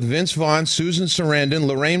year with Vince Vaughn, Susan Sarandon,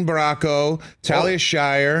 Lorraine Bracco, Talia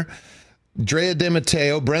Shire, Drea De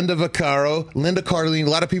Matteo, Brenda Vaccaro, Linda Cardellini, a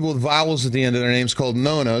lot of people with vowels at the end of their names called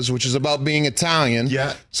Nonas, which is about being Italian.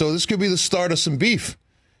 Yeah. So this could be the start of some beef.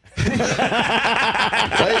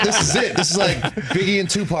 Right? This is it. This is like Biggie and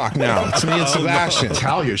Tupac now. It's me and Sebastian.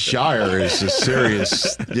 Talia Shire is a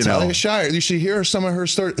serious, Talia Shire. You should hear some of her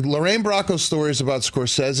stories. Lorraine Bracco's stories about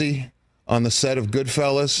Scorsese on the set of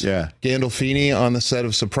Goodfellas. Yeah. Gandolfini on the set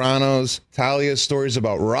of Sopranos. Talia's stories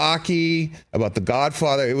about Rocky, about The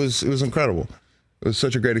Godfather. It was incredible. It was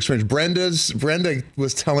such a great experience. Brenda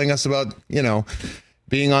was telling us about,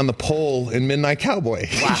 being on the pole in Midnight Cowboy.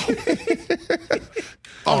 Wow.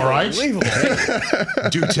 All right.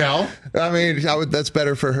 Do tell. That's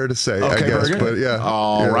better for her to say, okay, I guess. But yeah.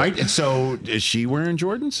 All right. And so is she wearing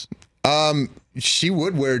Jordans? She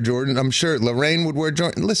would wear Jordan. I'm sure Lorraine would wear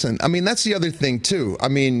Jordan. Listen, I mean, that's the other thing too. I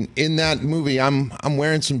mean, in that movie, I'm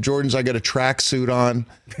wearing some Jordans. I got a tracksuit on.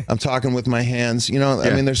 I'm talking with my hands. You know,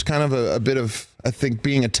 I mean, there's kind of a bit of, I think,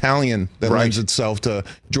 being Italian that lends itself to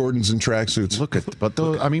Jordans and tracksuits.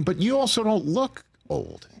 But you also don't look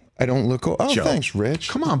old. I don't look old. Oh, Joe. Thanks, Rich.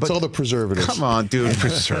 Come on, but it's all the preservatives. Come on, dude,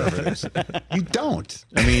 preservatives. You don't.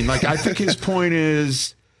 I mean, like, I think his point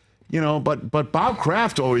is, you know, but Bob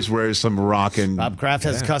Kraft always wears some rockin'. Bob Kraft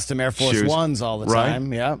has custom Air Force shoes. Ones all the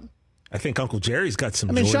time. Yeah. I think Uncle Jerry's got some.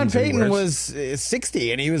 I mean, Jordans Sean Payton he was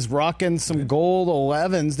 60 and he was rocking some gold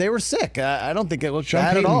 11s. They were sick. I don't think it looked Sean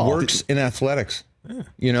bad Payton at all. works in athletics. Yeah.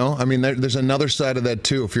 You know, I mean, there's another side of that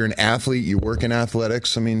too. If you're an athlete, you work in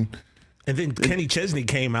athletics. I mean, and then Kenny Chesney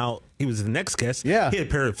came out. He was the next guest. Yeah, he had a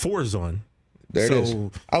pair of 4s on. There it is.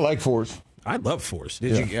 I like 4s. I love 4s.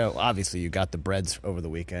 Did you? Obviously, you got the breads over the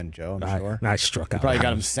weekend, Joe. I'm sure. I struck out. You probably got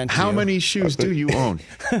them sent to How you. many shoes do you own?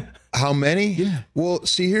 How many? Yeah. Well,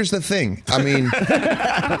 see, here's the thing. I mean,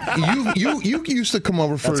 you used to come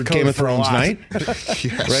over for Game of Thrones night,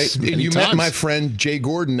 Yes, right? And you met my friend Jay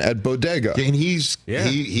Gordon at Bodega, and he's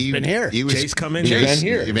been here. Jay's come in. Jay's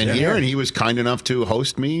been been here, and he was kind enough to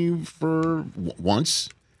host me for once.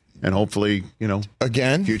 And hopefully, you know,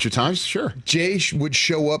 again, future times, sure. Jay would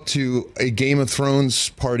show up to a Game of Thrones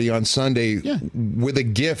party on Sunday with a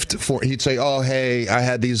gift for. He'd say, "Oh, hey, I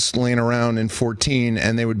had these laying around in 14,"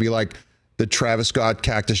 and they would be like the Travis Scott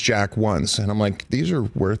Cactus Jack ones, and I'm like, "These are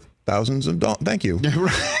worth thousands of dollars. Thank you."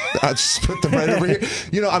 I just put them right over here.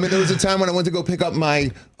 You know, I mean, there was a time when I went to go pick up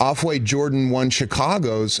my Off-White Jordan 1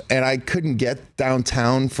 Chicago's, and I couldn't get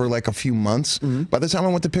downtown for like a few months. Mm-hmm. By the time I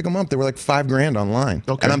went to pick them up, they were like $5,000 online,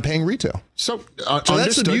 and I'm paying retail. So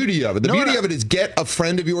that's the beauty of it. The beauty of it is get a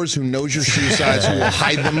friend of yours who knows your shoe size, who will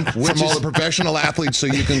hide them from all the professional athletes, so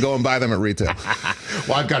you can go and buy them at retail.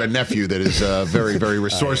 Well, I've got a nephew that is very, very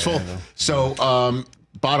resourceful. So.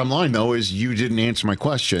 Bottom line, though, is you didn't answer my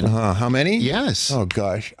question. How many? Yes. Oh,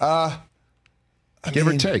 gosh. Give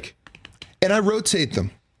or take. And I rotate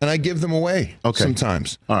them, and I give them away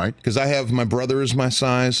sometimes. All right. Because I have my brother is my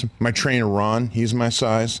size. My trainer, Ron, he's my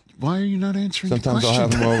size. Why are you not answering Sometimes the I'll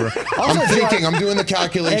question? have him over. I'm thinking. I'm doing the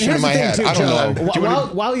calculation in my head. Too, I don't Joe, know.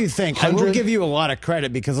 While you think, I will give you a lot of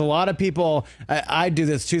credit because a lot of people, I do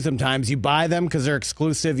this too sometimes. You buy them because they're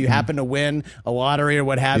exclusive. You happen to win a lottery or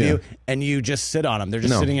what have you, and you just sit on them. They're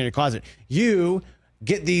just sitting in your closet. You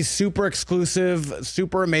get these super exclusive,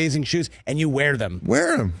 super amazing shoes, and you wear them.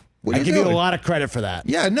 Wear them. I give you a lot of credit for that.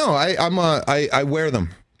 Yeah, no, I wear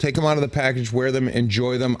them. Take them out of the package, wear them,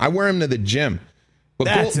 enjoy them. I wear them to the gym.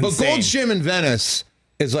 But Gold's Gym in Venice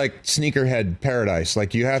is like sneakerhead paradise.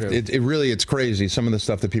 Like you have to, it's crazy. Some of the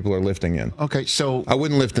stuff that people are lifting in. Okay, so I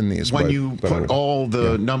wouldn't lift in these. When you put all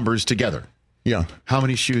the numbers together, how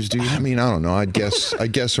many shoes do you have? I mean, I don't know. I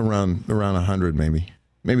guess around 100 maybe.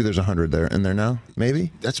 Maybe there's 100 in there now.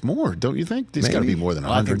 Maybe that's more, don't you think? There's got to be more than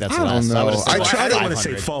 100. I think that's I don't know. I don't want to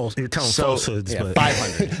say false. You're telling falsehoods, but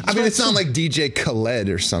 500. I mean, it's not like DJ Khaled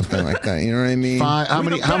or something like that. You know what I mean? How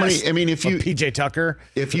many? I mean, if you PJ Tucker,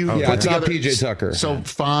 if you put together PJ Tucker, so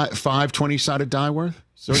five 20-sided die worth.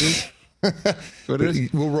 So it is. So it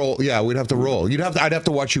is. We'll roll. Yeah, we'd have to roll. I'd have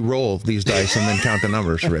to watch you roll these dice and then count the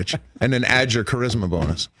numbers, Rich, and then add your charisma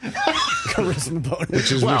bonus. Charisma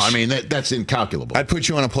bonus. I mean, that's incalculable. I'd put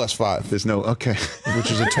you on a +5. There's no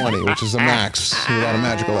which is a 20, which is a max without a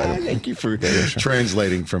magical item. Thank you for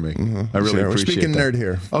translating for me. I really appreciate we're speaking that. nerd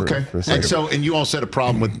here. Okay, and you all said a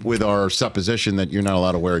problem with our supposition that you're not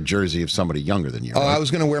allowed to wear a jersey of somebody younger than you. Oh, right? I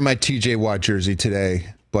was going to wear my TJ Watt jersey today,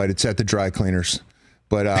 but it's at the dry cleaners.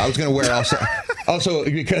 But I was going to wear also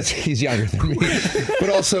because he's younger than me, but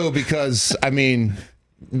also because, I mean,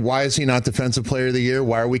 why is he not Defensive Player of the Year?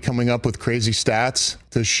 Why are we coming up with crazy stats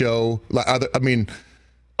to show other? I mean,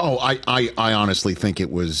 I honestly think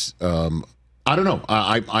it was. I don't know.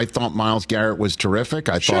 I thought Myles Garrett was terrific.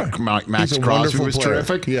 I thought Max Crosby was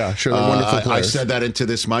terrific. Yeah, sure. They're wonderful players. I said that into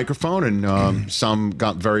this microphone, and some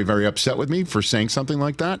got very, very upset with me for saying something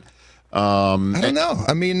like that. I don't know.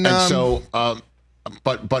 I mean,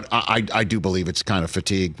 But I do believe it's kind of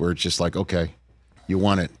fatigue where it's just like, okay, you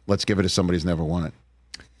won it. Let's give it to somebody who's never won it.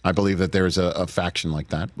 I believe that there's a faction like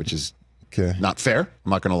that, which is not fair. I'm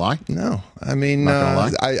not going to lie. No. I mean,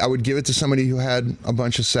 I would give it to somebody who had a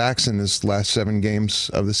bunch of sacks in his last 7 games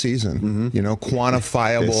of the season. Mm-hmm. You know,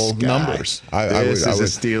 quantifiable numbers. This is a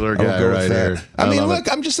Steeler guy right here. I mean, look,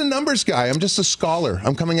 I'm just a numbers guy. I'm just a scholar.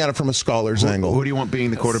 I'm coming at it from a scholar's angle. Who do you want being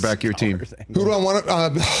the quarterback of your team? Who do I want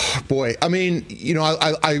to? Boy, I mean, you know,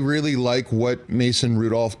 I really like what Mason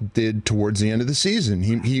Rudolph did towards the end of the season.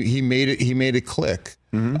 He made it click.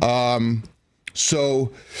 Mm-hmm.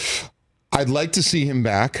 So I'd like to see him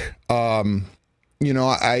back. You know,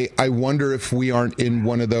 I wonder if we aren't in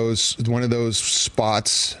one of those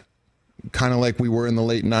spots, kind of like we were in the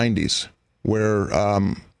late 90s, where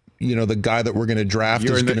you know, the guy that we're going to draft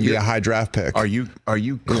is going to be a high draft pick. Are you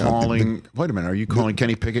calling? Wait a minute. Are you calling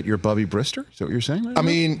Kenny Pickett your Bubby Brister? Is that what you're saying? Right now?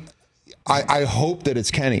 Mean, I hope that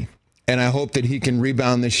it's Kenny, and I hope that he can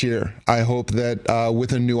rebound this year. I hope that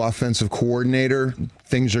with a new offensive coordinator,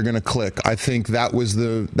 things are going to click. I think that was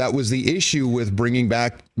the issue with bringing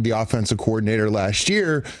back the offensive coordinator last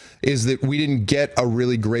year, is that we didn't get a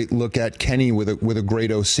really great look at Kenny with a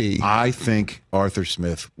great OC. I think Arthur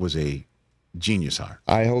Smith was a genius hire.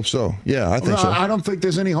 I hope so. Yeah, I think so. I don't think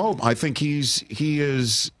there's any hope. I think he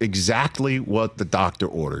is exactly what the doctor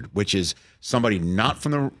ordered, which is somebody not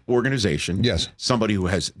from the organization. Yes. Somebody who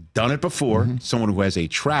has done it before, someone who has a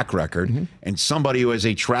track record, and somebody who has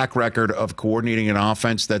a track record of coordinating an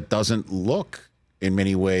offense that doesn't look, in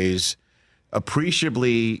many ways,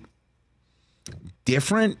 appreciably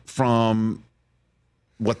different from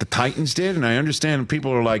what the Titans did. And I understand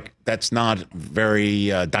people are like, that's not very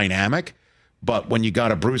dynamic. But when you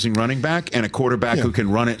got a bruising running back and a quarterback who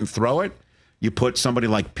can run it and throw it, you put somebody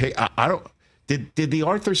like Did the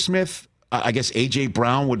Arthur Smith? I guess A.J.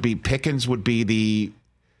 Brown would be Pickens would be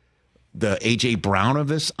the A.J. Brown of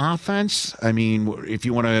this offense. I mean, if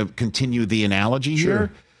you want to continue the analogy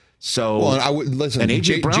here. So, well, and I would listen. And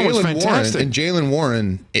A.J. Brown was fantastic. And Jalen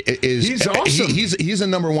Warren he's awesome. He's a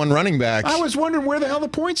number one running back. I was wondering where the hell the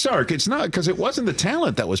points are. It's not because it wasn't the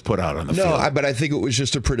talent that was put out on the field. No, but I think it was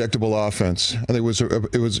just a predictable offense. I think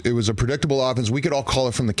it was a predictable offense. We could all call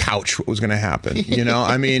it from the couch what was going to happen. You know,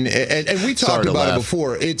 I mean, and we talked about it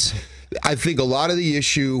before. I think a lot of the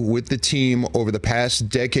issue with the team over the past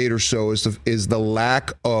decade or so is the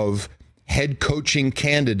lack of head coaching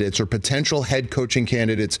candidates or potential head coaching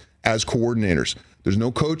candidates as coordinators. There's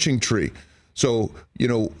no coaching tree. So, you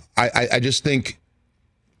know, I just think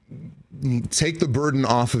take the burden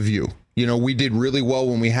off of you. You know, we did really well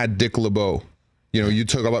when we had Dick LeBeau. You know, you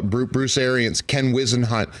talk about Bruce Arians, Ken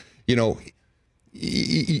Wisenhunt. You know,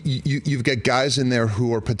 you've got guys in there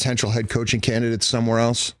who are potential head coaching candidates somewhere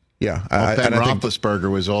else. Yeah. Well, Ben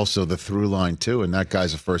Roethlisberger was also the through line, too, and that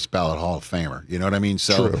guy's a first ballot Hall of Famer. You know what I mean?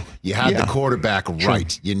 So you had the quarterback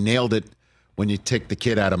right. You nailed it when you took the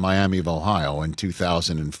kid out of Miami of Ohio in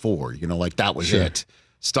 2004. You know, like that was it.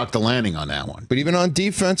 Stuck the landing on that one. But even on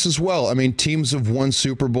defense as well. I mean, teams have won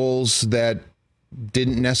Super Bowls that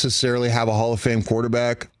didn't necessarily have a Hall of Fame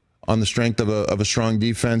quarterback on the strength of a strong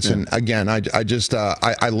defense. Yeah. And again, I just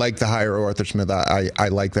I like the hire of Arthur Smith. I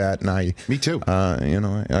like that, and me too. You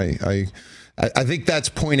know, I think that's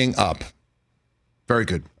pointing up. Very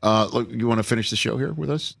good. Look, you want to finish the show here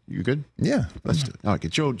with us? You good? Yeah, let's do it. Okay,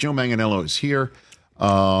 Joe Manganiello is here,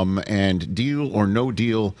 and Deal or No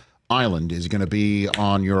Deal Island is going to be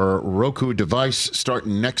on your Roku device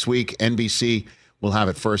starting next week. NBC will have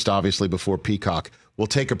it first, obviously, before Peacock. We'll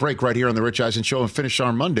take a break right here on the Rich Eisen Show and finish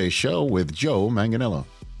our Monday show with Joe Manganiello.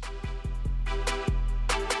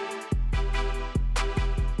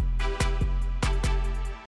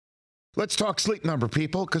 Let's talk Sleep Number,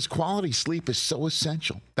 people, because quality sleep is so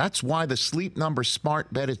essential. That's why the Sleep Number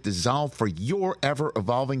smart bed is designed for your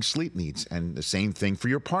ever-evolving sleep needs, and the same thing for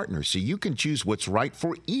your partner, so you can choose what's right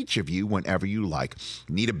for each of you whenever you like.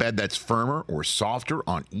 Need a bed that's firmer or softer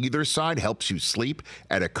on either side, helps you sleep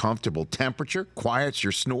at a comfortable temperature, quiets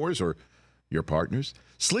your snores or your partner's?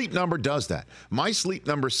 Sleep Number does that. My Sleep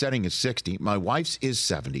Number setting is 60. My wife's is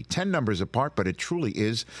 70. 10 numbers apart, but it truly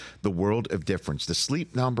is the world of difference. The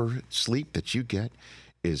Sleep Number sleep that you get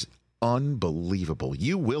is unbelievable.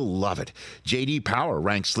 You will love it. J.D. Power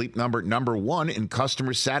ranks Sleep Number number 1 in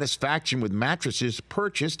customer satisfaction with mattresses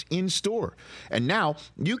purchased in store. And now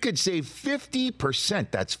you could save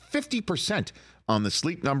 50%. That's 50%. On the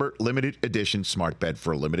Sleep Number limited edition smart bed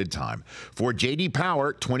for a limited time. For J.D.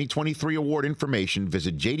 Power 2023 award information,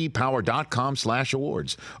 visit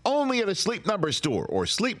jdpower.com/awards. Only at a Sleep Number store or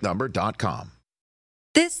sleepnumber.com.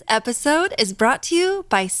 This episode is brought to you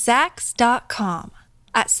by Sax.com.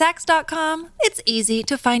 At Sax.com, it's easy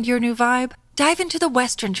to find your new vibe. Dive into the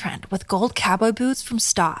Western trend with gold cowboy boots from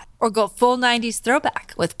Stott, or go full 90s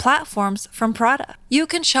throwback with platforms from Prada. You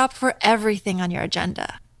can shop for everything on your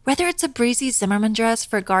agenda. Whether it's a breezy Zimmermann dress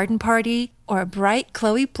for a garden party or a bright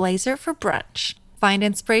Chloe blazer for brunch, find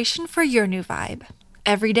inspiration for your new vibe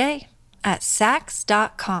every day at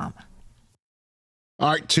Sax.com.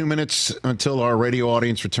 All right, 2 minutes until our radio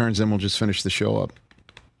audience returns, then we'll just finish the show up.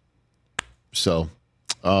 So,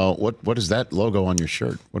 what is that logo on your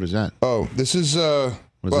shirt? What is that? Oh, this is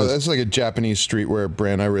that's like a Japanese streetwear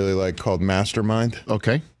brand I really like called Mastermind.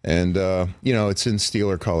 Okay. And, it's in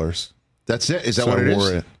Steeler colors. That's it. Is that what it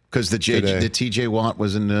is? Because the TJ Watt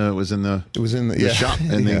was in the shop.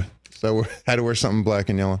 And So I had to wear something black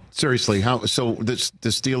and yellow. Seriously, how? So the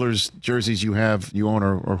Steelers jerseys you own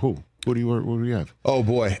or who? What do you have? Oh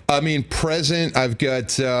boy, I mean, present. I've got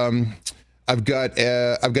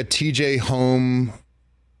TJ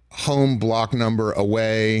home block number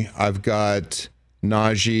away. I've got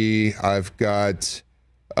Najee. I've got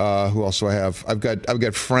who else do I have? I've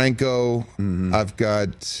got Franco. Mm-hmm.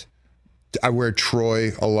 I wear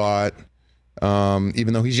Troy a lot,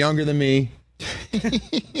 even though he's younger than me.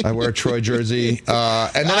 I wear a Troy jersey,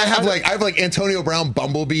 and then I have like Antonio Brown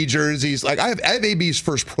Bumblebee jerseys. Like I have AB's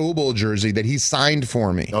first Pro Bowl jersey that he signed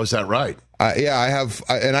for me. Oh, is that right? Yeah, I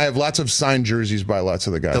have lots of signed jerseys by lots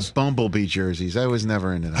of the guys. The Bumblebee jerseys. I was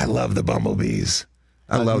never into that. I love the Bumblebees.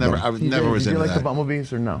 I love them. I never was into that. Do you like the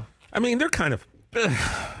Bumblebees or no? I mean, they're kind of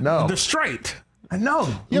no. They're straight. I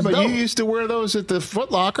know. Yeah, but you used to wear those at the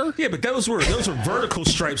Foot Locker. Yeah, but those were vertical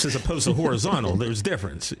stripes as opposed to horizontal. There's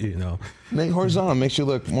difference, you know. Horizontal makes you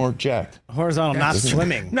look more jacked. Horizontal, not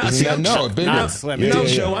slimming. No, see, not slimming. No,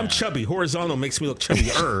 Joe, I'm chubby. Horizontal makes me look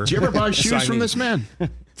chubbier. Did you ever buy shoes from this man?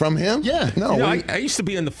 From him? Yeah. No. I used to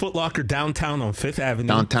be in the Foot Locker downtown on Fifth Avenue.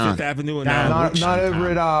 Downtown. Fifth Avenue and not over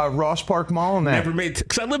at Ross Park Mall and that. Never made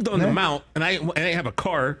because I lived on the Mount and I didn't have a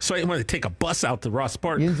car, so I didn't want to take a bus out to Ross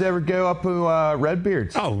Park. You didn't ever go up to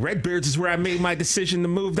Redbeard's? Oh, Redbeard's is where I made my decision to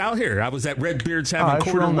move out here. I was at Redbeard's having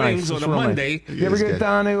quarter wings on a Monday. You ever get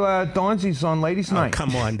down to Donzi's on Ladies' Night?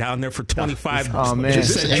 Come on, down there for 25. Oh man,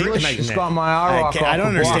 just got my eye rock off. I don't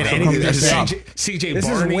understand any of this. CJ This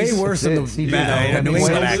is way worse than the New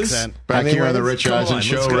England accent. Back here on the Rich Eisen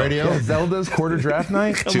Show Radio. Yeah, Zelda's quarter draft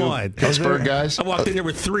night. Come on, Pittsburgh guys. I walked in there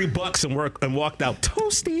with $3 and walked out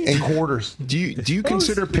toasty. And quarters. Do you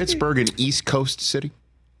consider Pittsburgh an East Coast city?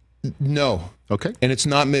 No. Okay. And it's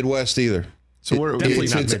not Midwest either. So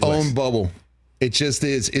it's its own bubble. It just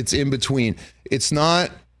is. It's in between. It's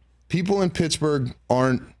not. People in Pittsburgh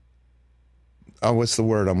aren't. What's the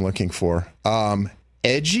word I'm looking for?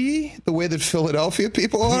 Edgy the way that Philadelphia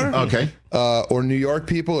people are. Okay. Or New York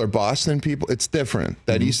people or Boston people. It's different.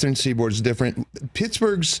 That Eastern Seaboard is different.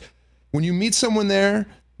 Pittsburgh's, when you meet someone there,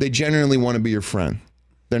 they genuinely want to be your friend.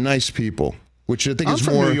 They're nice people, which I think I'm is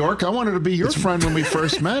from more. New York. I wanted to be your friend when we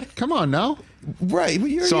first met. Come on now. Right, but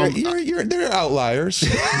they're outliers.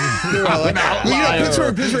 They're outliers.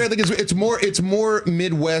 Pittsburgh, I think it's more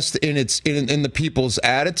Midwest in the people's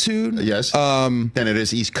attitude. Yes, than it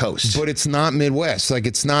is East Coast. But it's not Midwest. Like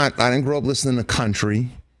it's not. I didn't grow up listening to country.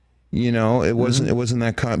 You know, it wasn't. It wasn't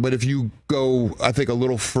that kind. But if you go, I think a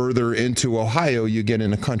little further into Ohio, you get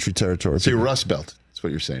into country territory. So Rust Belt. What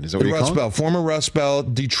you're saying is that what you Rust Belt, former Rust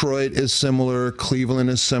Belt. Detroit is similar. Cleveland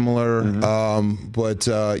is similar. But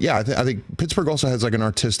I think Pittsburgh also has like an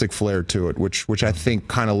artistic flair to it, which I think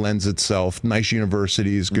kind of lends itself. Nice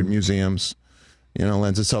universities, good museums. You know,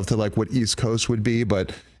 lends itself to like what East Coast would be.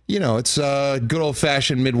 But you know, it's good old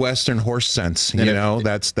fashioned Midwestern horse sense.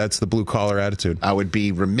 That's the blue collar attitude. I would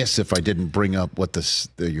be remiss if I didn't bring up what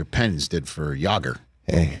your Pens did for Yager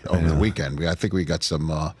over the weekend. I think we got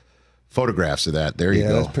some. Photographs of that. There you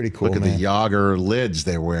go. That's pretty cool. Look at the Yager lids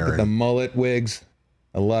they're wearing. The mullet wigs.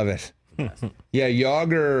 I love it. Yeah,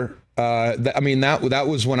 Yager. That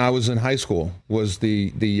was when I was in high school. Was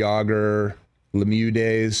the Yager Lemieux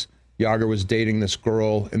days. Yager was dating this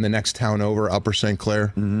girl in the next town over, Upper St.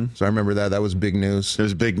 Clair. So I remember that. That was big news. It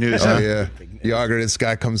was big news. Oh yeah. Yager. This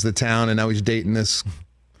guy comes to town, and now he's dating this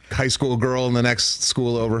high school girl in the next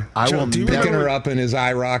school over. Picking her up in his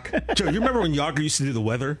IROC. Joe, you remember when Yager used to do the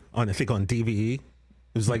weather on DVE? It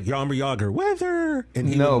was like Yammer Yager, weather.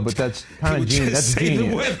 And but that's kind of genius. That's say genius.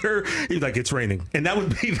 The weather. He's like, it's raining. And that would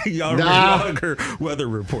be the Yager weather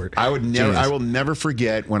report. I will never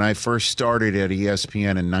forget when I first started at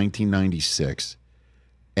ESPN in 1996.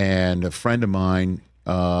 And a friend of mine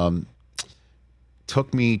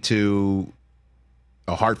took me to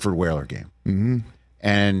a Hartford Whaler game. Mm-hmm.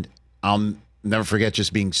 And I'll never forget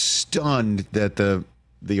just being stunned that the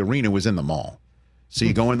arena was in the mall. So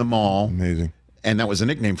you go in the mall. Amazing. And that was a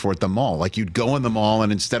nickname for it, the mall. Like you'd go in the mall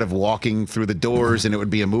and instead of walking through the doors and it would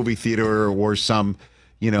be a movie theater or some,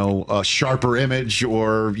 a Sharper Image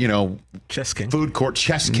or, Chess King. Food court,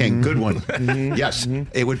 Chess King. Good one. Yes.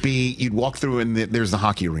 It would be, you'd walk through and there's the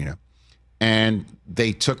hockey arena. And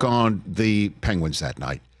they took on the Penguins that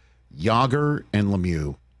night. Yager and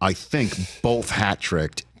Lemieux. I think both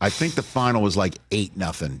hat-tricked. I think the final was like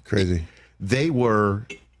 8-0. Crazy. They were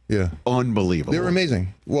unbelievable. They were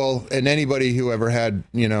amazing. Well, and anybody who ever had,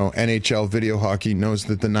 NHL video hockey knows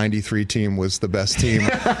that the 93 team was the best team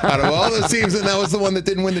out of all those teams, and that was the one that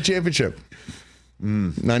didn't win the championship.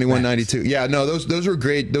 91, 92. Yeah, no, those were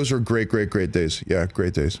great. Those were great days. Yeah,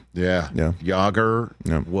 great days. Yeah. Yager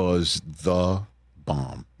was the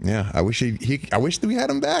bomb. Yeah, I wish I wish that we had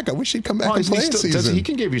him back. I wish he'd come back and play a season. He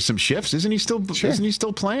can give you some shifts. Isn't he still? Sure. Isn't he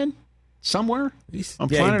still playing somewhere on he's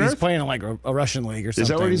planet Earth? playing in like a Russian league or something. Is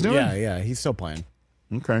that what he's doing? Yeah, he's still playing.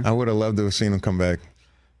 Okay. I would have loved to have seen him come back.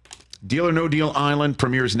 Deal or No Deal Island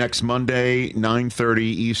premieres next Monday, 9:30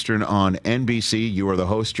 Eastern on NBC. You are the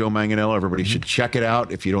host, Joe Manganiello. Everybody should check it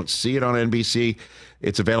out. If you don't see it on NBC,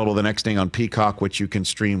 it's available the next day on Peacock, which you can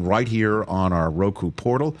stream right here on our Roku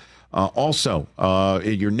portal. Also,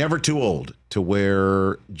 you're never too old to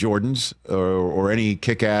wear Jordans or any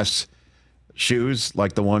kick-ass shoes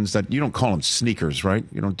like the ones that you don't call them sneakers, right?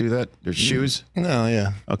 You don't do that. They're shoes. No,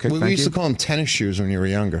 yeah. Okay. We used to call them tennis shoes when you were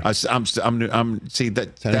younger. I'm see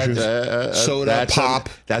that tennis shoes? Soda pop.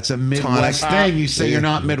 That's a Midwest thing. You say you're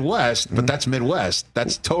not Midwest, but that's Midwest.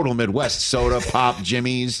 That's total Midwest. Soda pop,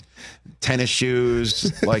 Jimmy's, tennis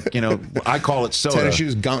shoes. Like I call it soda. Tennis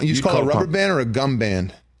shoes. Gum. You call it a rubber band or a gum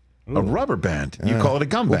band? A rubber band. You call it a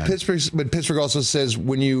gum band. Pittsburgh also says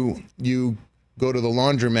when you go to the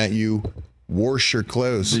laundromat, you wash your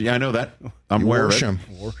clothes. Yeah, I know that. I'm wearing them.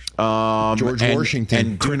 George Washington.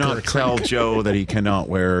 And do not tell Joe that he cannot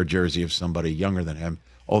wear a jersey of somebody younger than him.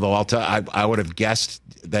 Although I would have guessed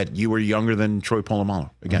that you were younger than Troy Polamalu.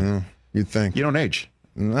 Again, you'd think. You don't age.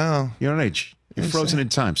 No, you don't age. You're frozen in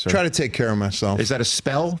time, sir. Try to take care of myself. Is that a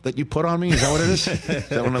spell that you put on me? Is that what it is? Is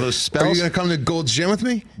that one of those spells? Are you going to come to Gold's Gym with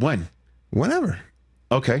me? When? Whenever.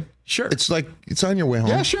 Okay, sure. It's on your way home.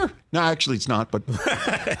 Yeah, sure. No, actually, it's not. But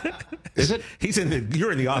is it?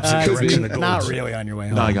 You're in the opposite direction. Not really on your way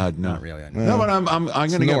home. No, God, no. Not really on your way home. No, but I'm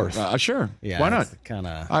going to north. Get sure. Yeah, why not? Kind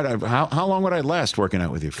of. How long would I last working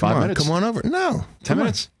out with you? 5 minutes. Come on over. No, 10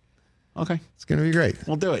 minutes. Okay, it's going to be great.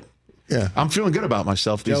 We'll do it. Yeah, I'm feeling good about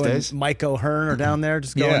myself these days. Mike O'Hearn are down there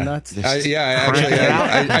just going nuts. I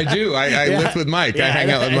do. I live with Mike. I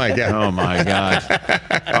hang out with Mike. Yeah. Oh my God!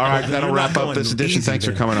 All right, that'll wrap up this edition. Thanks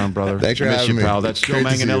for coming on, brother. Thanks for having me, pal. That's Joe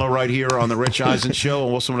Manganiello right here on the Rich Eisen Show.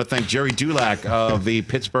 I also want to thank Jerry Dulac of the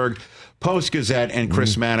Pittsburgh Post-Gazette and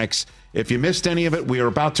Chris Mannix. If you missed any of it, we are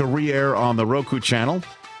about to re-air on the Roku channel,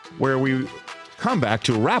 where we come back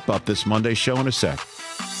to wrap up this Monday show in a sec.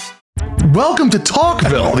 Welcome to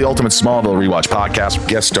Talkville, the ultimate Smallville rewatch podcast.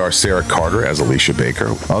 Guest star Sarah Carter as Alicia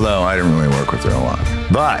Baker, although I didn't really work with her a lot.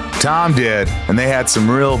 But Tom did, and they had some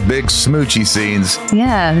real big smoochy scenes.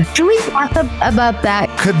 Yeah. Can we talk about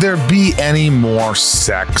that? Could there be any more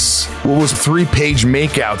sex? What was a 3-page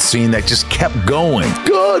makeout scene that just kept going?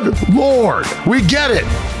 Good Lord, we get it.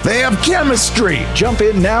 They have chemistry. Jump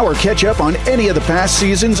in now or catch up on any of the past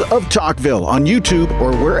seasons of Talkville on YouTube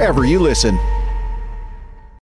or wherever you listen.